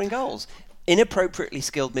at scoring goals. Inappropriately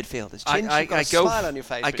skilled midfielders. Chinch, you've got a smile on your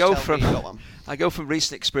face. I go from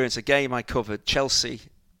recent experience, a game I covered, Chelsea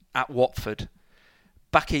at Watford.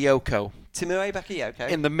 Bakayoko. Timur Bakayoko.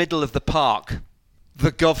 In the middle of the park.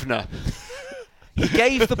 The governor. He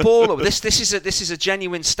gave the ball away. This is a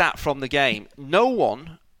genuine stat from the game. No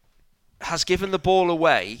one has given the ball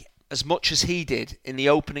away as much as he did in the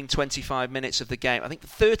opening 25 minutes of the game. I think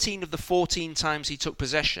 13 of the 14 times he took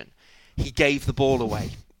possession, he gave the ball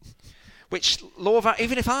away. Which,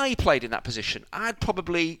 even if I played in that position, I'd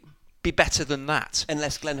probably be better than that.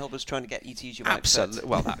 Unless Glenn Hodd was trying to get you to use your right Absolutely. foot.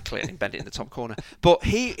 Well, that clearly bent it in the top corner. But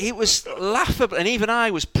he was laughable, and even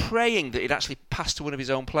I was praying that he'd actually pass to one of his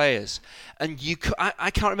own players. And I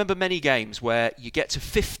can't remember many games where you get to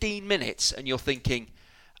 15 minutes and you're thinking,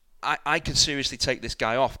 I could seriously take this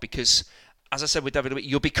guy off, because, as I said with David,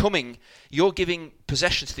 you're giving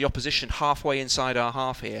possession to the opposition halfway inside our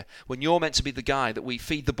half here, when you're meant to be the guy that we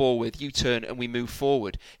feed the ball with, you turn and we move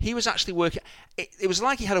forward. He was actually working. It was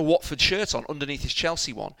like he had a Watford shirt on underneath his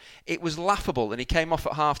Chelsea one. It was laughable, and he came off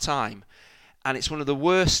at half time, and it's one of the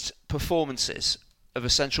worst performances of a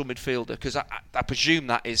central midfielder, because I presume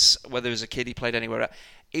that is, whether as a kid he played anywhere else.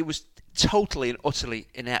 It was totally and utterly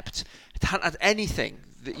inept. It hadn't had anything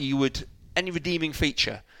that any redeeming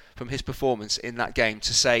feature from his performance in that game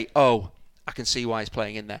to say, oh, I can see why he's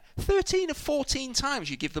playing in there. 13 of 14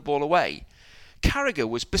 times you give the ball away. Carragher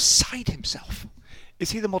was beside himself.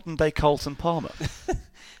 Is he the modern-day Carlton Palmer?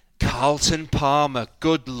 Carlton Palmer,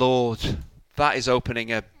 good Lord. That is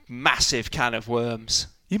opening a massive can of worms.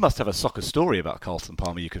 You must have a soccer story about Carlton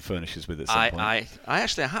Palmer you could furnish us with at some point. I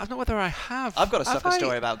actually have. I don't know whether I have. I've got a soccer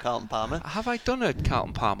story about Carlton Palmer. Have I done a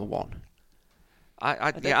Carlton Palmer one?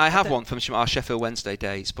 I have one from our Sheffield Wednesday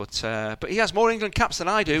days, but he has more England caps than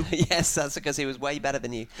I do. Yes, that's because he was way better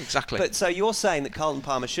than you. Exactly. But so you're saying that Carlton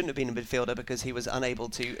Palmer shouldn't have been a midfielder because he was unable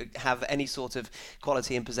to have any sort of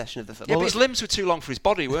quality in possession of the football? Yeah, but his limbs were too long for his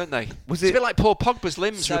body, weren't they? It's a bit like Paul Pogba's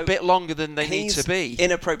limbs were a bit longer than they need to be.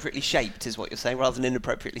 Inappropriately shaped is what you're saying, rather than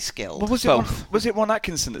inappropriately skilled. Well, was it Ron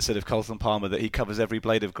Atkinson that said of Carlton Palmer that he covers every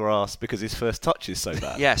blade of grass because his first touch is so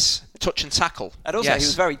bad? Yes, touch and tackle. And also he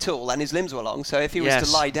was very tall and his limbs were long, so if he was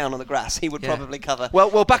to lie down on the grass, he would probably cover.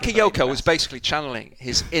 Well, Bakayoko was basically channeling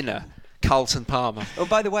his inner Carlton Palmer. Oh,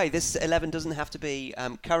 by the way, this 11 doesn't have to be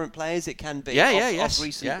current players; it can be of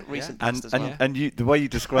recent past as well. And the way you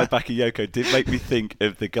described Bakayoko did make me think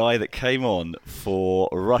of the guy that came on for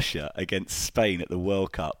Russia against Spain at the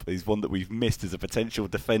World Cup. He's one that we've missed as a potential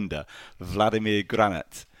defender, Vladimir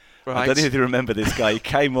Granat. Right. I don't know if you remember this guy. He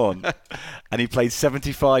came on and he played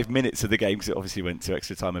 75 minutes of the game, because it obviously went to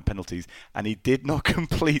extra time and penalties, and he did not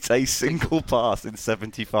complete a single pass in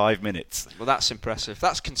 75 minutes. Well, that's impressive.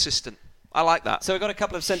 That's consistent. I like that. So we've got a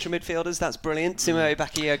couple of central midfielders. That's brilliant. Timur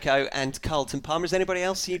Bakayoko and Carlton Palmer. Is anybody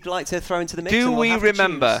else you'd like to throw into the mix? Do we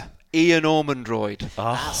remember Ian Ormondroyd?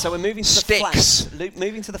 So we're moving to the flanks.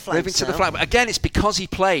 Moving to the flank. But again, it's because he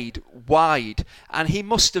played wide, and he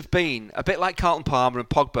must have been a bit like Carlton Palmer and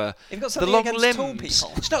Pogba. You've got the long limbs. Tall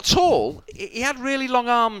people. It's not tall. He had really long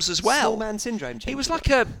arms as well. Small man syndrome. He was like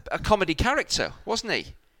a comedy character, wasn't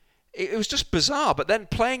he? It was just bizarre. But then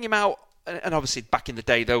playing him out. And obviously, back in the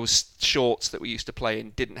day, those shorts that we used to play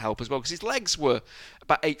in didn't help as well, because his legs were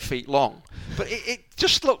about 8 feet long. But it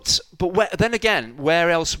just looked... But then again,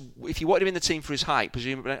 where else... If you wanted him in the team for his height,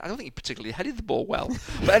 presumably... I don't think he particularly headed the ball well.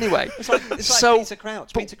 But anyway... it's like Peter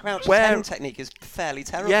Crouch. Peter Crouch's heading technique is fairly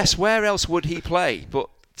terrible. Yes, where else would he play? But...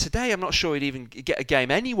 Today, I'm not sure he'd even get a game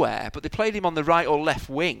anywhere, but they played him on the right or left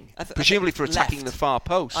wing, presumably for attacking the far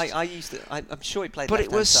post. I'm sure he played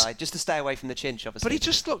left-hand side, just to stay away from the chinch, obviously. But he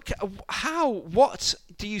just looked... What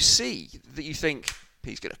do you see that you think...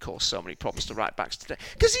 He's going to cause so many problems to right backs today.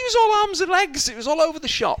 Because he was all arms and legs. It was all over the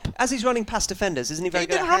shop. As he's running past defenders, isn't he very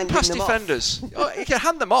good at handing them off? He didn't run past defenders. He could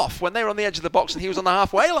hand them off when they were on the edge of the box and he was on the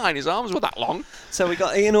halfway line. His arms were that long. So we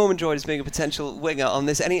got Ian Ormondroyd as being a potential winger on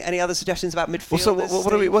this. Any other suggestions about midfield? Well,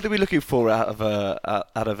 so what are we looking for out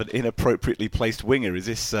of an inappropriately placed winger? Is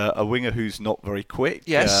this a winger who's not very quick?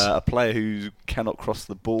 Yes. A player who cannot cross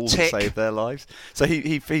the ball to save their lives? So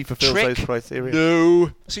he fulfills those criteria?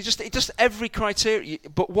 No. So just every criteria.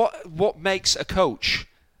 But what makes a coach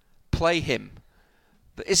play him?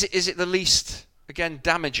 Is it the least, again,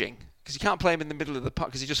 damaging? Because you can't play him in the middle of the park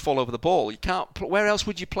because he just fall over the ball. You can't. Where else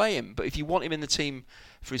would you play him? But if you want him in the team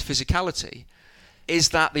for his physicality, is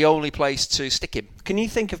that the only place to stick him? Can you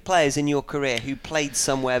think of players in your career who played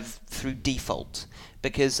somewhere through default?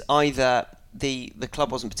 Because either the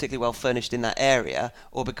club wasn't particularly well furnished in that area,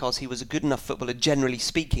 or because he was a good enough footballer, generally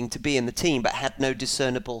speaking, to be in the team, but had no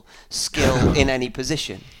discernible skill in any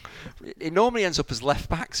position? It normally ends up as left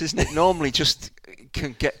backs, isn't it? Normally just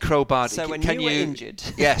can get crowbarred. So when can you were injured...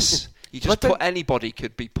 Yes. You just put anybody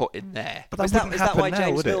could be put in there. But is that why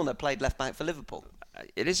James Milner played left back for Liverpool?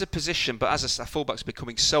 It is a position, but as a fullback's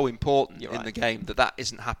becoming so important in the game that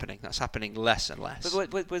isn't happening. That's happening less and less.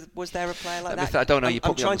 But was there a player like that? I don't know. You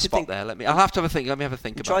put me on the spot there. I'll have to have a think. Let me have a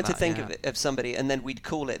think about that. I'm trying to think of somebody, and then we'd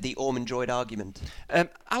call it the Ormondroid argument.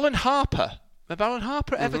 Alan Harper. Remember Alan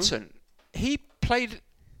Harper at Everton? He played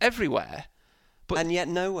everywhere, and yet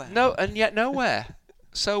nowhere. No, and yet nowhere.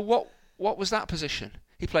 So what was that position?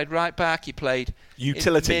 He played right back. He played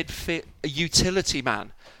utility midfield, a utility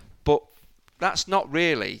man. But that's not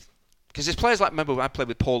really, because there's players like, remember I played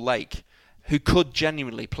with Paul Lake, who could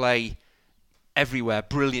genuinely play everywhere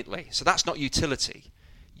brilliantly. So that's not utility.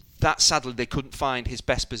 That sadly they couldn't find his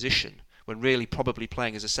best position, when really probably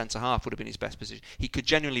playing as a centre half would have been his best position. He could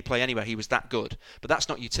genuinely play anywhere. He was that good. But that's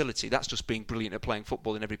not utility. That's just being brilliant at playing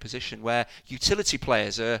football in every position. Where utility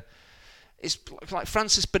players are. It's like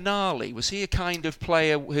Francis Benali. Was he a kind of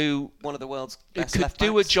player who... One of the world's best could left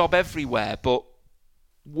do backs? A job everywhere, but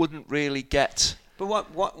wouldn't really get... But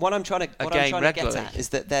what I'm trying to get at is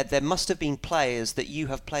that there must have been players that you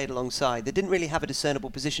have played alongside that didn't really have a discernible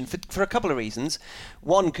position for a couple of reasons.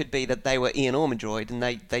 One could be that they were Ian Ormondroid and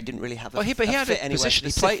they didn't really have a fit he had a position.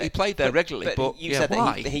 He played there regularly, but you said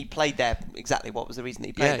why? That he played there. Exactly, what was the reason that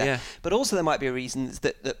he played there? Yeah. But also there might be a reason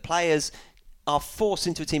that players are forced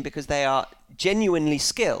into a team because they are genuinely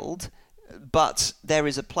skilled, but there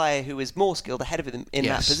is a player who is more skilled ahead of them in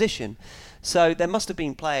that position. So there must have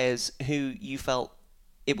been players who you felt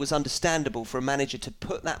it was understandable for a manager to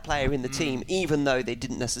put that player in the team, even though they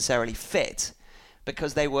didn't necessarily fit,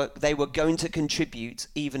 because they were going to contribute,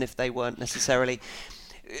 even if they weren't necessarily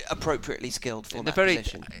appropriately skilled for that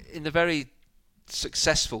position. In the very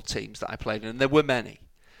successful teams that I played in, and there were many,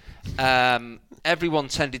 everyone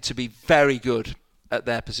tended to be very good at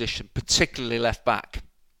their position, particularly left back.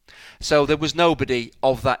 So there was nobody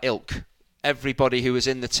of that ilk. Everybody who was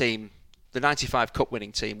in the team, the 95 Cup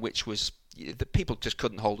winning team, which was, the people just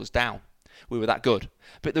couldn't hold us down. We were that good.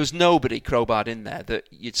 But there was nobody crowbarred in there that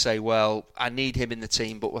you'd say, well, I need him in the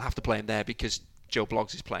team, but we'll have to play him there because Joe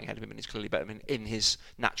Bloggs is playing ahead of him and he's clearly better in his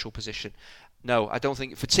natural position. No, I don't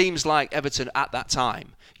think... For teams like Everton at that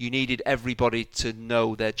time, you needed everybody to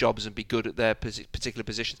know their jobs and be good at their particular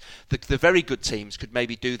positions. The very good teams could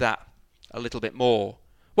maybe do that a little bit more.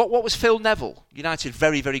 What was Phil Neville? United,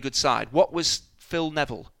 very, very good side. What was Phil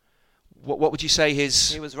Neville? What would you say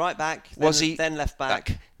his... He was right back, then left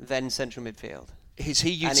back, then central midfield. Is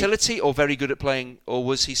he utility or very good at playing, or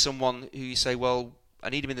was he someone who you say, well, I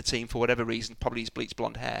need him in the team for whatever reason, probably his bleached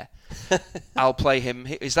blonde hair. I'll play him.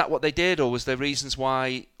 Is that what they did, or was there reasons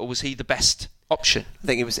why, or was he the best option? I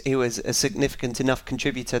think he was a significant enough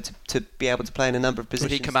contributor to be able to play in a number of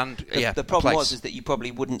positions. Would he command the problem is that you probably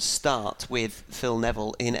wouldn't start with Phil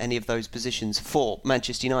Neville in any of those positions for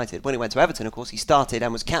Manchester United. When he went to Everton, of course, he started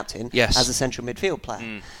and was captain as a central midfield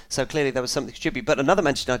player. So clearly there was something to contribute. But another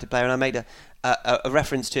Manchester United player, and I made a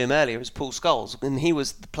reference to him earlier, was Paul Scholes. And he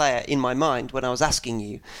was the player in my mind when I was asking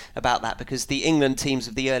you about that, because the England teams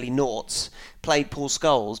of the early noughts played Paul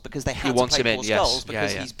Scholes because they had to play Paul Scholes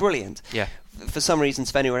because he's brilliant. Yeah. For some reason,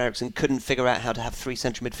 Sven-Göran Eriksson couldn't figure out how to have three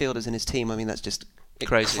central midfielders in his team. I mean, that's just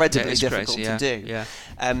incredibly difficult to do. Yeah.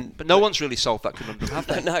 But no one's really solved that conundrum, have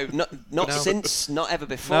they? No, not since, not ever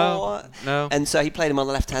before. No. And so he played him on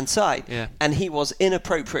the left-hand side. Yeah. And he was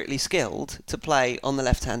inappropriately skilled to play on the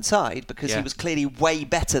left-hand side because he was clearly way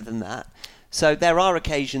better than that. So there are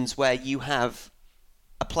occasions where you have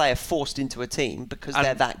a player forced into a team because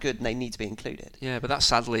they're that good and they need to be included. Yeah, but that's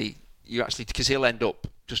sadly, because he'll end up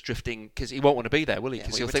just drifting, because he won't want to be there, will he?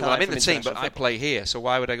 Because he'll think, well, I'm in the team, but I play here, so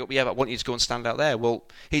why would I go? Yeah, but I want you to go and stand out there. Well,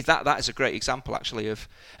 that is a great example, actually, of,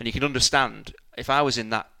 and you can understand, if I was in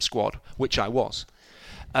that squad, which I was,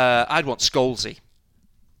 I'd want Scholesy.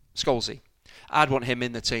 I'd want him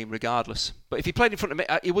in the team regardless. But if he played in front of me,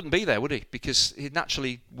 he wouldn't be there, would he? Because he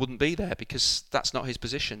naturally wouldn't be there, because that's not his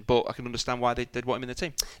position. But I can understand why they'd want him in the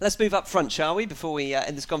team. Let's move up front, shall we, before we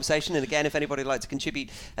end this conversation? And again, if anybody would like to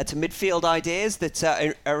contribute to midfield ideas that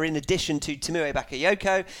are in addition to Timur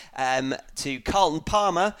Bakayoko, to Carlton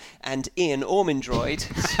Palmer and Ian Ormondroid.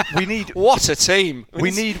 We need... What a team!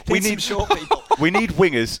 We need short people. We need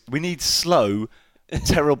wingers. We need slow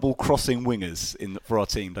terrible crossing wingers for our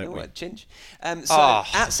team, don't we? Chinch. At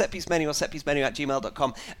setpiecemenu or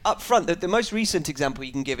setpiecemenu@gmail.com. Up front, the most recent example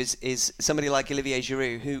you can give is somebody like Olivier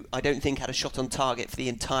Giroud, who I don't think had a shot on target for the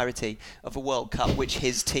entirety of a World Cup, which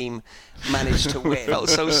his team managed to win. I felt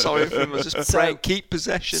so sorry for him. I was just praying, keep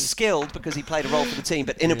possession. Skilled because he played a role for the team,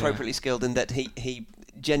 but inappropriately skilled in that he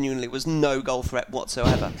genuinely was no goal threat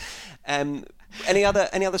whatsoever. Any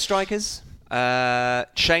other strikers?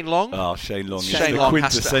 Shane Long. Oh, Shane Long. Shane Long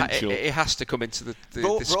quintessential. It has to come into the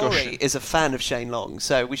discussion. Rory is a fan of Shane Long,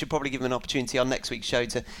 so we should probably give him an opportunity on next week's show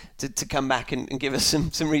to come back and give us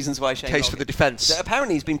some reasons why Shane Case Long... for the defence. So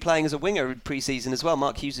apparently he's been playing as a winger pre-season as well.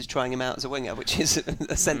 Mark Hughes is trying him out as a winger, which is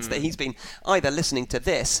a sense that he's been either listening to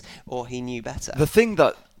this or he knew better. The thing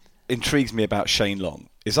that intrigues me about Shane Long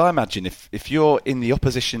is I imagine if you're in the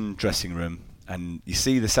opposition dressing room and you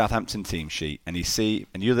see the Southampton team sheet and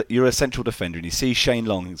you're a central defender and you see Shane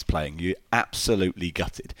Long is playing, you're absolutely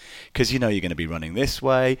gutted because you know you're going to be running this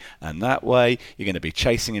way and that way, you're going to be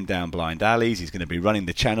chasing him down blind alleys, he's going to be running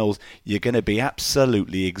the channels, you're going to be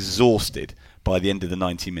absolutely exhausted by the end of the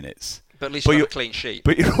 90 minutes. But at least you're a clean sheet.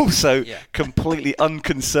 But you're also completely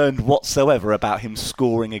unconcerned whatsoever about him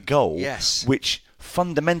scoring a goal, which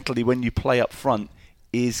fundamentally when you play up front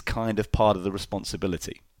is kind of part of the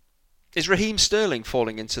responsibility. Is Raheem Sterling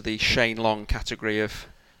falling into the Shane Long category of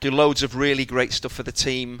do loads of really great stuff for the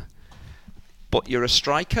team, but you're a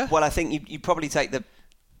striker? Well, I think you probably take the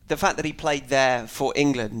fact that he played there for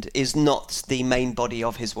England is not the main body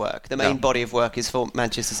of his work. The main body of work is for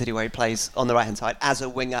Manchester City, where he plays on the right-hand side as a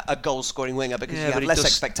winger, a goal-scoring winger, because you have less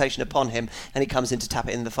expectation upon him, and he comes in to tap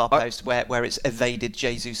it in the far post, where it's evaded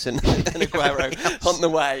Jesus and Aguero on the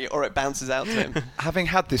way, or it bounces out to him. Having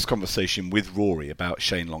had this conversation with Rory about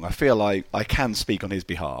Shane Long, I feel like I can speak on his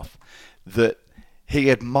behalf, that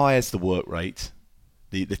he admires the work rate,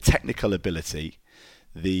 the technical ability,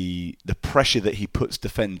 the pressure that he puts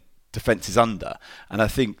defences under. And I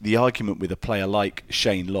think the argument with a player like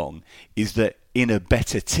Shane Long is that in a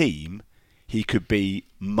better team he could be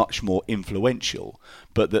much more influential,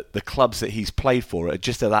 but that the clubs that he's played for are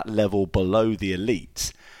just at that level below the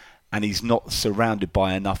elites, and he's not surrounded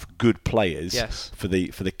by enough good players for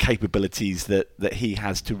the capabilities that he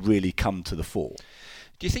has to really come to the fore.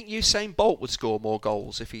 Do you think Usain Bolt would score more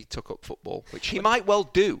goals if he took up football? Which he might well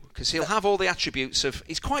do, because he'll have all the attributes of...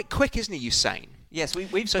 He's quite quick, isn't he, Usain? Yes,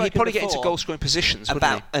 we've so spoken he'd probably get before into goal-scoring positions,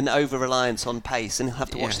 about an over-reliance on pace, and he'll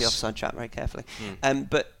have to watch the offside trap very carefully.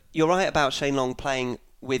 But you're right about Shane Long playing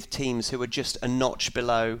with teams who are just a notch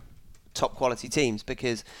below top quality teams,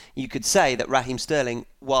 because you could say that Raheem Sterling,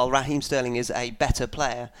 while Raheem Sterling is a better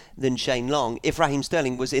player than Shane Long, if Raheem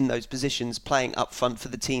Sterling was in those positions playing up front for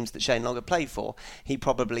the teams that Shane Long had played for, he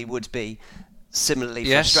probably would be similarly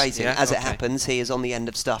frustrating. As it happens, he is on the end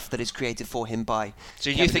of stuff that is created for him by... So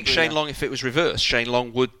you think Shane Long, if it was reversed, Shane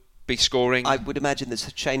Long would be scoring? I would imagine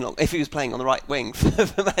that Shane Long, if he was playing on the right wing for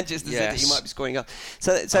Manchester City, he might be scoring up.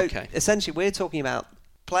 So essentially we're talking about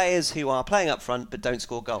players who are playing up front but don't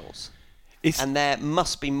score goals. And there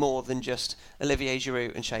must be more than just Olivier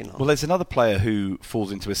Giroud and Shane Long. Well, there's another player who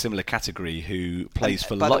falls into a similar category who plays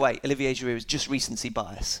for... By the way, Olivier Giroud is just recency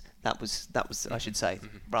bias. That was I should say,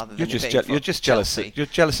 rather than you're just jealous. You're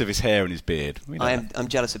jealous of his hair and his beard. I'm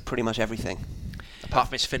jealous of pretty much everything, apart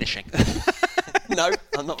from his finishing. No,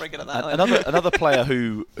 I'm not very good at that. Another player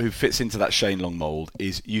who fits into that Shane Long mould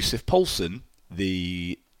is Yusuf Poulsen,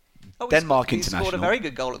 the Denmark international. He scored a very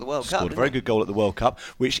good goal at the World Cup. Scored a very good goal at the World Cup,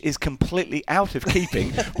 which is completely out of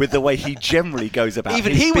keeping with the way he generally goes about.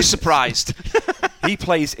 Even he was surprised. He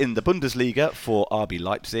plays in the Bundesliga for RB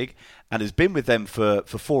Leipzig and has been with them for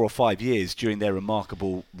 4 or 5 years during their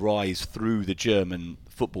remarkable rise through the German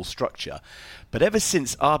football structure. But ever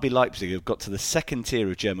since RB Leipzig have got to the second tier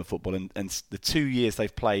of German football and the 2 years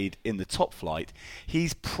they've played in the top flight,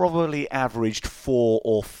 he's probably averaged 4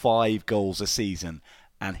 or 5 goals a season,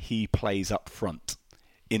 and he plays up front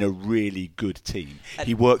in a really good team.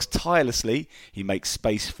 He works tirelessly. He makes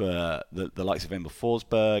space for the likes of Emil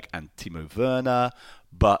Forsberg and Timo Werner.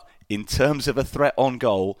 But in terms of a threat on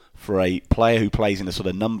goal for a player who plays in a sort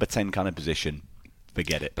of number 10 kind of position,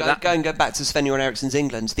 forget it. But go back to Sven-Göran Eriksson's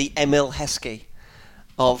England, the Emil Heskey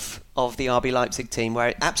of the RB Leipzig team, where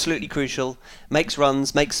it absolutely crucial, makes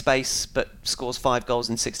runs, makes space, but scores 5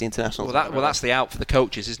 goals in 60 internationals. Well, that's the out for the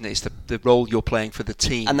coaches, isn't it? It's the role you're playing for the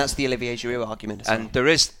team. And that's the Olivier Giroud argument as well. And there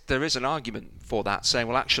is an argument for that, saying,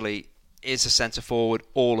 well, actually, is a centre-forward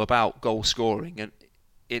all about goal scoring? And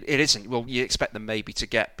it isn't. Well, you expect them maybe to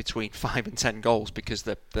get between 5 and 10 goals because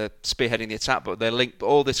they're spearheading the attack, but they're linked,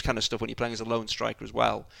 all this kind of stuff when you're playing as a lone striker as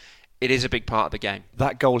well. It is a big part of the game.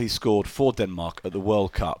 That goal he scored for Denmark at the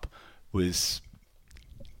World Cup was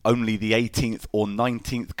only the 18th or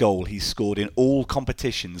 19th goal he's scored in all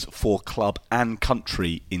competitions for club and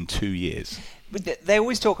country in 2 years. They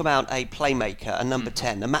always talk about a playmaker, a number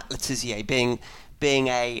 10, a Matt Le Tissier being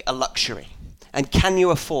a luxury. And can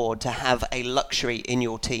you afford to have a luxury in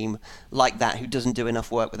your team like that who doesn't do enough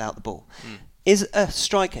work without the ball? Is a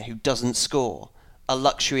striker who doesn't score a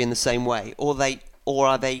luxury in the same way? Or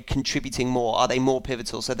are they contributing more? Are they more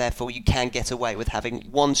pivotal? So therefore you can get away with having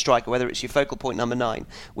one striker, whether it's your focal point number 9,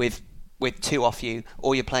 with 2 off you,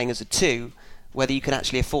 or you're playing as a 2, whether you can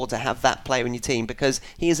actually afford to have that player in your team, because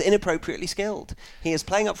he is inappropriately skilled. He is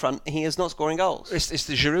playing up front, he is not scoring goals. It's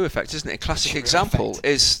the Giroud effect, isn't it? A classic Giroud example effect.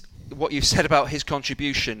 is what you've said about his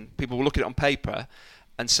contribution. People will look at it on paper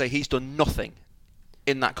and say he's done nothing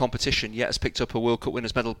in that competition, yet has picked up a World Cup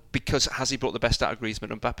winners medal. Because has he brought the best out of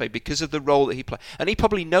Griezmann and Mbappe? Because of the role that he plays. And he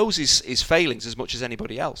probably knows his failings as much as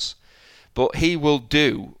anybody else. But he will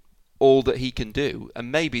do all that he can do,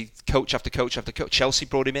 and maybe coach after coach after coach. Chelsea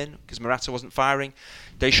brought him in because Morata wasn't firing.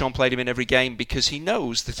 Deschamps played him in every game because he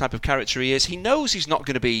knows the type of character he is. He knows he's not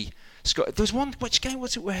going to be... There was one... Which game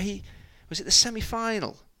was it where he... Was it the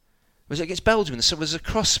semi-final? Was it against Belgium? There was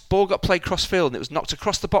a ball got played cross-field and it was knocked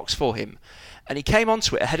across the box for him. And he came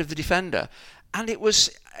onto it ahead of the defender. And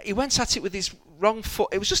he went at it with his wrong foot.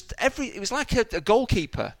 It was just it was like a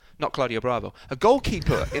goalkeeper, not Claudio Bravo, a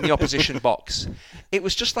goalkeeper in the opposition box. It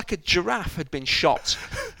was just like a giraffe had been shot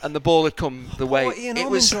and the ball had come the way. Poor Ian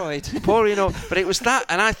Ormondroyd. Poor Ian, but it was that,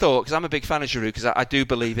 and I thought, because I'm a big fan of Giroud, because I do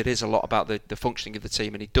believe it is a lot about the functioning of the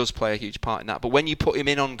team, and he does play a huge part in that. But when you put him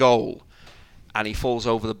in on goal and he falls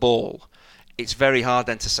over the ball, it's very hard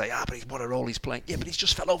then to say, but what a role he's playing. Yeah, but he's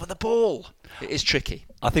just fell over the ball. It is tricky.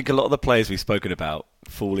 I think a lot of the players we've spoken about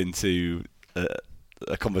fall into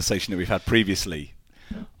a conversation that we've had previously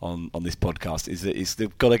on this podcast, is that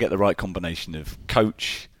they've got to get the right combination of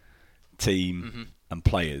coach, team and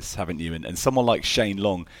players, haven't you? And someone like Shane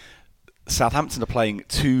Long, Southampton are playing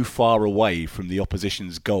too far away from the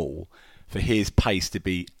opposition's goal for his pace to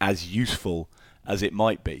be as useful as it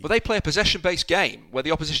might be. Well, they play a possession-based game where the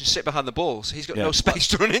opposition sit behind the ball, so he's got no space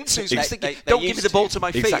to run into. So he's thinking, don't give me the ball to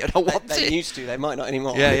my feet, I don't want it. They used to, they might not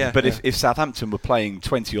anymore. But if Southampton were playing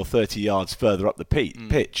 20 or 30 yards further up the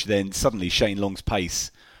pitch, then suddenly Shane Long's pace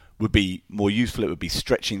would be more useful. It would be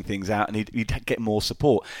stretching things out, and he'd get more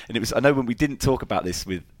support. And it was, I know when we didn't talk about this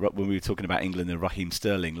when we were talking about England and Raheem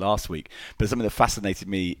Sterling last week, but something that fascinated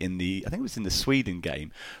me I think it was in the Sweden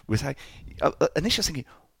game, was how initially I was thinking,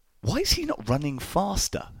 why is he not running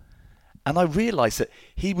faster? And I realised that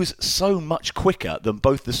he was so much quicker than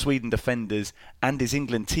both the Sweden defenders and his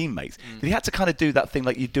England teammates that he had to kind of do that thing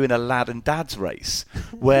like you do in a lad and dad's race,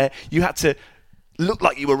 where you had to look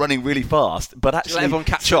like you were running really fast, but actually let everyone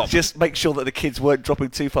catch up. Just make sure that the kids weren't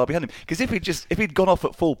dropping too far behind him. Because if he'd gone off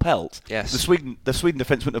at full pelt, the Sweden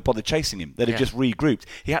defence wouldn't have bothered chasing him. They'd have just regrouped.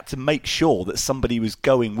 He had to make sure that somebody was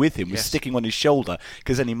going with him, was sticking on his shoulder,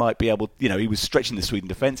 because then he might be able. He was stretching the Sweden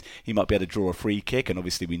defence. He might be able to draw a free kick, and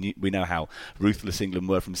obviously we know how ruthless England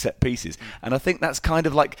were from set pieces. And I think that's kind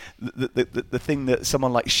of like the thing that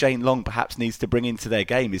someone like Shane Long perhaps needs to bring into their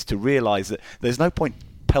game, is to realise that there's no point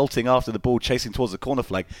pelting after the ball, chasing towards the corner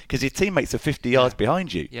flag, because your teammates are 50 yards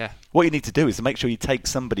behind you. Yeah. What you need to do is to make sure you take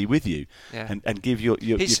somebody with you and give your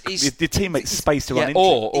teammates space to run into.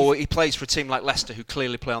 Or he plays for a team like Leicester, who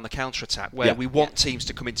clearly play on the counter-attack, where we want teams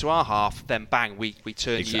to come into our half, then bang, we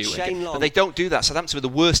turn you. But they don't do that. Southampton were the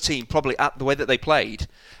worst team, probably, at the way that they played.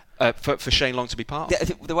 For Shane Long to be part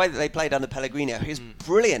of. The way that they played under Pellegrino, he was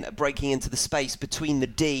brilliant at breaking into the space between the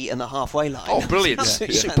D and the halfway line. Oh, brilliant.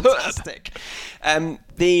 Superb. Fantastic.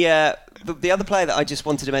 The other player that I just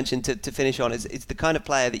wanted to mention to finish on is the kind of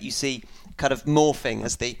player that you see kind of morphing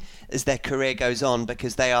as their career goes on,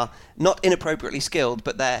 because they are not inappropriately skilled,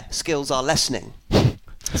 but their skills are lessening.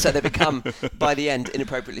 So they become, by the end,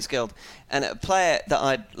 inappropriately skilled. And a player that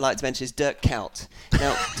I'd like to mention is Dirk Kuyt.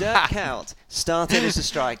 Now, Dirk Kuyt started as a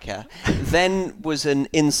striker, then was an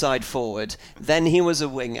inside forward, then he was a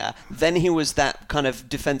winger, then he was that kind of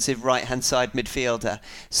defensive right-hand side midfielder.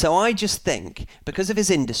 So I just think, because of his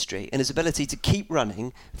industry and his ability to keep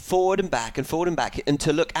running forward and back, and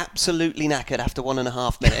to look absolutely knackered after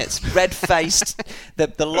 1.5 minutes, red-faced,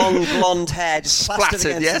 the long blonde hair just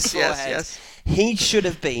plastered against his forehead. Yes. He should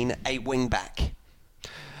have been a wing-back.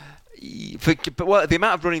 But the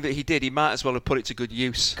amount of running that he did, he might as well have put it to good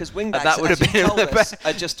use. Because wing-backs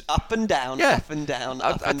are just up and down, up and down,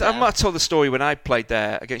 up and down. I might told the story when I played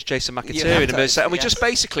there against Jason McAteer in a minute, and we just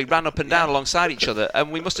basically ran up and down alongside each other,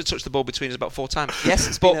 and we must have touched the ball between us about 4 times. Yes,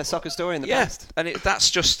 it's been a soccer story in the past. And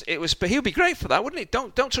but he would be great for that, wouldn't he?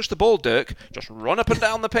 Don't touch the ball, Dirk. Just run up and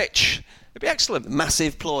down the pitch. It'd be excellent.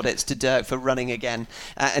 Massive plaudits to Dirk for running again.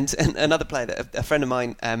 And another player, that a friend of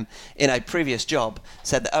mine in a previous job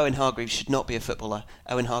said that Owen Hargreaves should not be a footballer.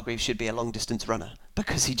 Owen Hargreaves should be a long-distance runner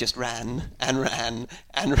because he just ran and ran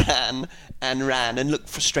and ran and ran and looked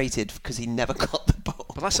frustrated because he never got the ball.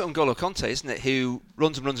 But that's N'Golo Kanté, isn't it? Who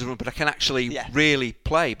runs and runs and runs, but can actually really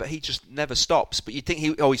play. But he just never stops. But you'd think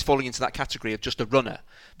he's falling into that category of just a runner.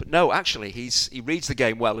 But no, actually, he reads the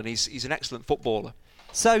game well, and he's an excellent footballer.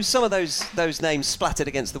 So some of those names splattered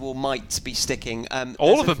against the wall might be sticking.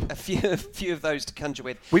 All of them. A few of those to conjure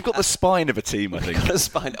with. We've got the spine of a team, I think. We've got a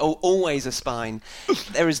spine. Always a spine.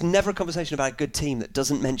 There is never a conversation about a good team that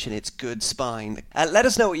doesn't mention its good spine. Let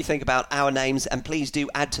us know what you think about our names, and please do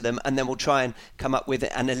add to them, and then we'll try and come up with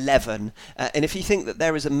an 11. And if you think that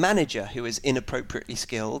there is a manager who is inappropriately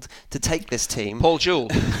skilled to take this team... Paul Jewell.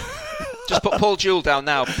 Just put Paul Jewell down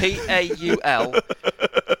now. PAULJEWELL,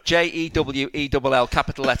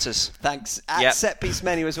 capital letters. Thanks. At Setpiece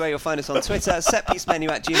Menu is where you'll find us on Twitter.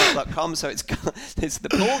 setpiecemenu@gmail.com. So it's the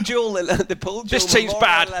Paul Jewell. The Paul Jewell. This team's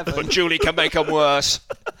bad, 11. but Julie can make them worse.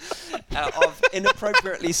 Of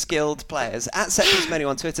inappropriately skilled players. At Setpiece Menu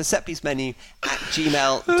on Twitter.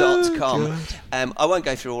 setpiecemenu@gmail.com. I won't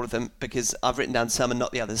go through all of them because I've written down some and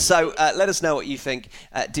not the others. So let us know what you think.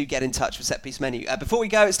 Do get in touch with Setpiece Menu. Before we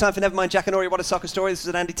go, it's time for Nevermind Jack and Ori. What a soccer story. This is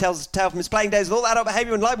an Andy tells us a tale from his playing days with all that adult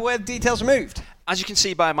behaviour and libelware details removed. As you can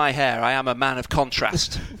see by my hair, I am a man of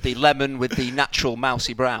contrast. The lemon with the natural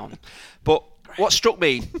mousy brown. But what struck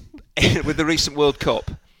me with the recent World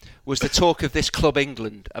Cup was the talk of this Club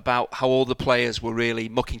England about how all the players were really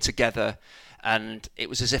mucking together, and it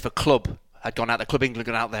was as if a club had gone out there, Club England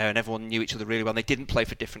had gone out there, and everyone knew each other really well, and they didn't play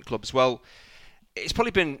for different clubs. Well, it's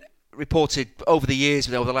probably been reported over the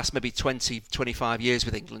years, over the last maybe 20, 25 years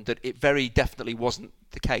with England, that it very definitely wasn't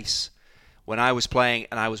the case. When I was playing,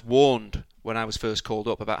 and I was warned when I was first called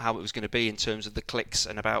up about how it was going to be in terms of the cliques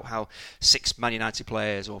and about how 6 Man United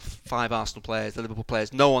players or 5 Arsenal players, the Liverpool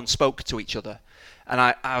players, no one spoke to each other. And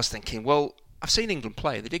I was thinking, well, I've seen England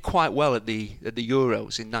play. They did quite well at the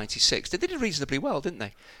Euros in '96. They did reasonably well, didn't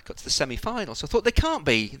they? Got to the semi-final. So I thought there can't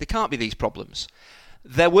be these problems.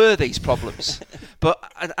 There were these problems.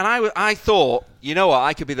 And I thought, you know what,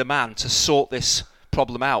 I could be the man to sort this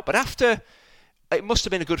problem out. But after, it must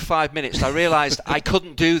have been a good 5 minutes, I realised I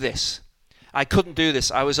couldn't do this. I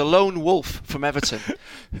was a lone wolf from Everton.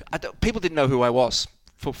 People didn't know who I was,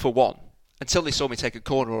 for one, until they saw me take a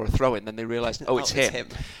corner or a throw-in. Then they realised, it's him.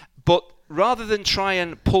 But rather than try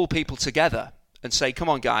and pull people together and say, come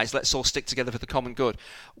on, guys, let's all stick together for the common good,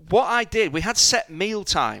 what I did, we had set meal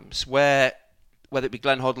times where, whether it be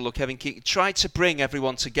Glenn Hoddle or Kevin Keegan, tried to bring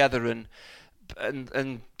everyone together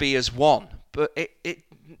and be as one. But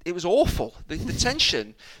it was awful. The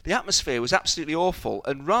tension, the atmosphere was absolutely awful.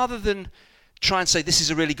 And rather than try and say, this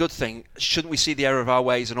is a really good thing, shouldn't we see the error of our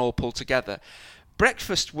ways and all pull together?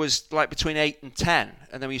 Breakfast was like between 8 and 10,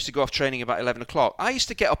 and then we used to go off training about 11 o'clock. I used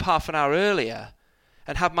to get up half an hour earlier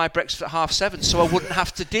and have my breakfast at 7:30 so I wouldn't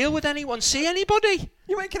have to deal with anyone, see anybody.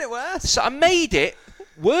 You're making it worse. So I made it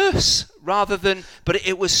worse rather than... But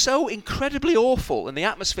it was so incredibly awful, and the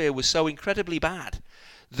atmosphere was so incredibly bad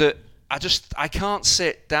that I can't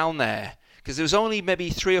sit down there, because there was only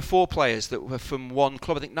maybe 3 or 4 players that were from one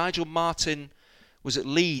club. I think Nigel Martin was at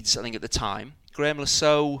Leeds, I think, at the time. Graham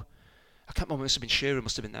Lasso... I can't remember, Shearer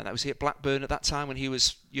must have been there. That was he at Blackburn at that time when he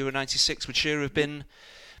was Euro 96. Would Shearer have been...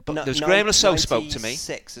 But there was Graham Lasso spoke to me.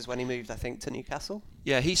 96 is when he moved, I think, to Newcastle.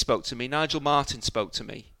 Yeah, he spoke to me. Nigel Martin spoke to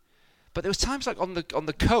me. But there was times like on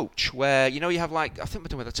the coach where, you have like, I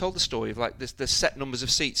think I told the story of like there's set numbers of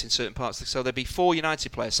seats in certain parts. So there'd be 4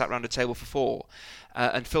 United players sat around a table for 4.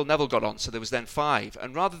 And Phil Neville got on, so there was then 5.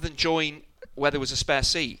 And rather than join where there was a spare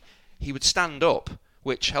seat, he would stand up,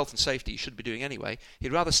 which health and safety you should be doing anyway.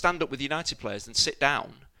 He'd rather stand up with the United players than sit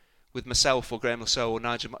down with myself or Graham Lasso or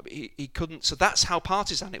Nigel. He couldn't. So that's how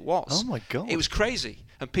partisan it was. Oh my God. It was crazy.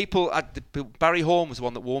 And Barry Horn was the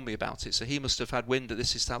one that warned me about it, so he must have had wind that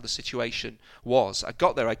this is how the situation was. I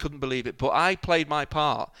got there, I couldn't believe it, but I played my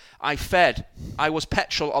part. I was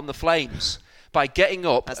petrol on the flames by getting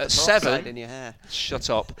up at 7. In your hair. Shut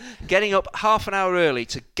up. Getting up half an hour early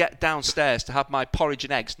to get downstairs to have my porridge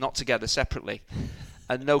and eggs, not together, separately,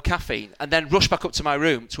 and no caffeine, and then rush back up to my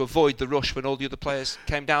room to avoid the rush when all the other players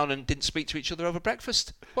came down and didn't speak to each other over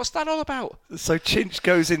breakfast. What's that all about? So Chinch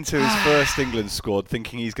goes into his first England squad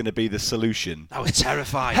thinking he's going to be the solution. I was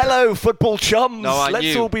terrified. Hello, football chums. No,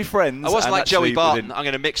 Let's all be friends. I wasn't like Joey Barton. I'm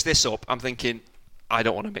going to mix this up. I'm thinking, I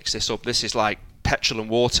don't want to mix this up. This is like petrol and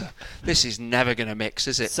water. This is never going to mix,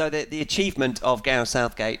 is it? So the achievement of Gareth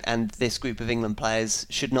Southgate and this group of England players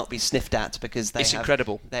should not be sniffed at because it's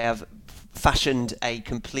incredible. They have fashioned a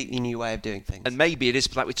completely new way of doing things. And maybe it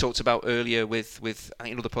is like we talked about earlier with I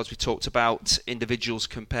think in other pods we talked about individuals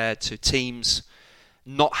compared to teams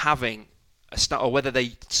not having a star, or whether they're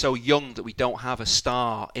so young that we don't have a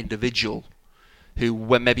star individual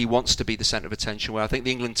who maybe wants to be the centre of attention. Where I think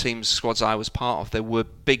the England team's squads I was part of, there were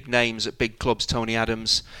big names at big clubs, Tony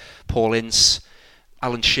Adams, Paul Ince,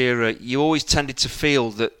 Alan Shearer. You always tended to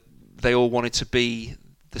feel that they all wanted to be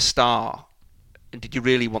the star. And did you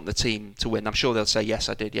really want the team to win? I'm sure they'll say, yes,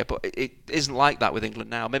 I did, yeah. But it isn't like that with England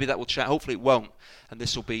now. Maybe that will change. Hopefully it won't. And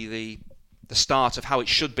this will be the start of how it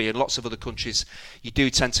should be. In lots of other countries, you do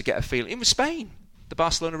tend to get a feeling. In Spain, the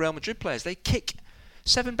Barcelona Real Madrid players, they kick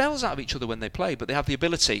 7 bells out of each other when they play, but they have the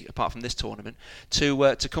ability, apart from this tournament,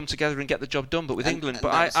 to come together and get the job done. But with England,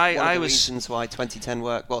 and I was reasons why 2010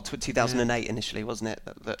 worked. Well, 2008 initially, wasn't it?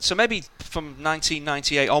 So maybe from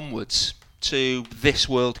 1998 onwards to this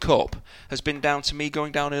World Cup has been down to me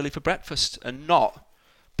going down early for breakfast and not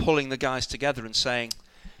pulling the guys together and saying,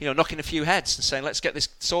 knocking a few heads and saying, let's get this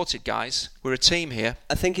sorted, guys. We're a team here.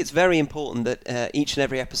 I think it's very important that each and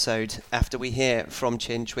every episode, after we hear from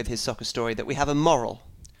Chinch with his soccer story, that we have a moral.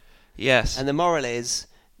 Yes. And the moral is,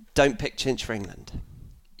 don't pick Chinch for England.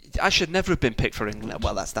 I should never have been picked for England.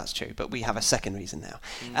 Well, that's true, but we have a second reason now.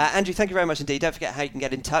 Andrew, thank you very much indeed. Don't forget how you can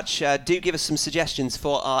get in touch. Do give us some suggestions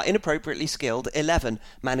for our inappropriately skilled 11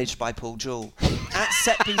 managed by Paul Jewell. At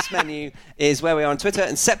Setpiece Menu is where we are on Twitter,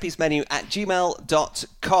 and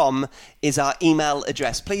setpiecemenu@gmail.com is our email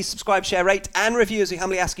address. Please subscribe, share, rate, and review as we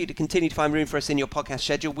humbly ask you to continue to find room for us in your podcast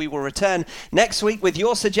schedule. We will return next week with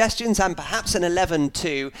your suggestions and perhaps an 11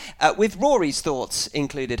 too, with Rory's thoughts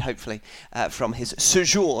included, hopefully, from his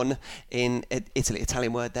sojourn in Italy.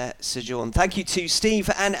 Italian word there, sojourn. Thank you to Steve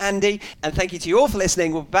and Andy, and thank you to you all for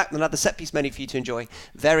listening. We'll be back with another Set Piece Menu for you to enjoy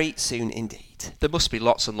very soon indeed. There must be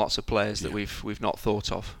lots and lots of players that we've not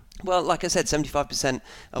thought of. Well, like I said, 75%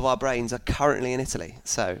 of our brains are currently in Italy,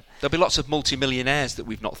 so there'll be lots of multi-millionaires that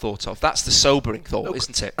we've not thought of. That's the sobering thought,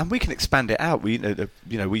 isn't it? And we can expand it out. We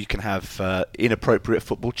can have inappropriate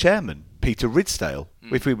football chairman Peter Ridsdale.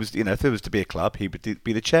 If it was, if there was to be a club, he would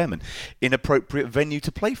be the chairman. Inappropriate venue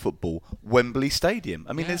to play football, Wembley Stadium.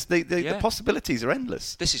 I mean, the possibilities are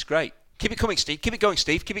endless. This is great. Keep it coming, Steve. Keep it going,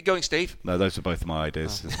 Steve. Keep it going, Steve. No, those are both my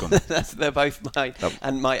ideas. It's gone. They're both mine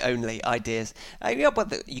and my only ideas.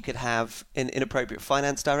 But you could have inappropriate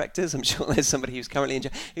finance directors. I'm sure there's somebody who's currently in.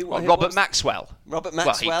 Robert Maxwell. Robert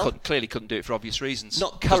Maxwell. Well, he clearly couldn't do it for obvious reasons.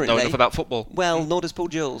 Not currently. Doesn't know enough about football. Well, nor does Paul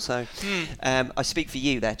Jewell. So I speak for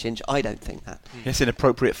you there, Chinch. I don't think that. Yes,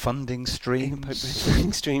 inappropriate funding streams. Inappropriate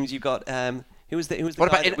funding streams. You've got. Who was the what guy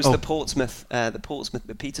about that was the Portsmouth,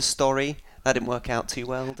 Peter Storey? That didn't work out too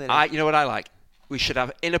well, did it? You know what I like? We should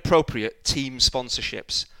have inappropriate team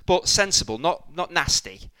sponsorships, but sensible, not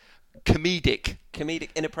nasty, comedic,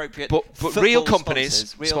 inappropriate, but real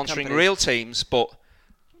companies sponsoring real teams, but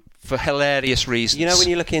for hilarious reasons. You know, when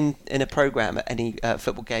you look in a program at any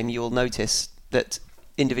football game, you'll notice that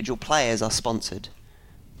individual players are sponsored.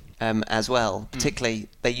 As well, particularly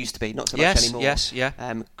they used to be, not so much anymore. Yes.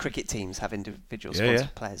 Cricket teams have individual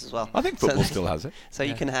sponsored players as well. I think football still has it. So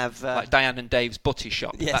you can have like Diane and Dave's Butty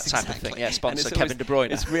Shop, that type of thing. Yeah, sponsor Kevin De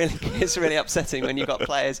Bruyne. It's really upsetting when you've got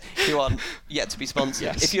players who are yet to be sponsored.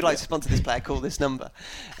 Yes. If you'd like to sponsor this player, call this number.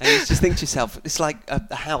 And you just think to yourself, it's like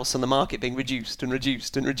a house on the market being reduced and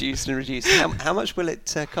reduced and reduced and reduced. How much will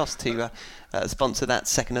it cost to sponsor that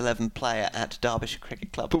second 11 player at Derbyshire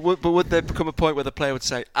Cricket Club? But would there become a point where the player would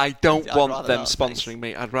say, I don't want them sponsoring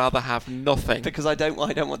me, I'd rather have nothing? Because I don't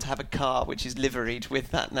want to have a car which is liveried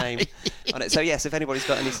with that name on it. So yes, if anybody's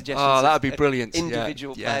got any suggestions, that would be brilliant.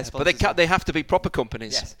 Individual player sponsors. But they have to be proper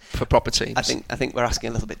companies for proper teams. I think we're asking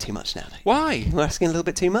a little bit too much now. Why? We're asking a little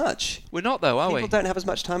bit too much. We're not though, are we? People don't have as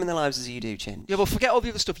much time in their lives as you do, Chin. Yeah, well, forget all the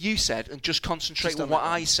other stuff you said and just concentrate on what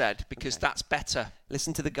I said, because that's better.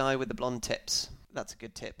 Listen to the guy with the blonde tips. That's a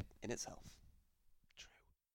good tip in itself.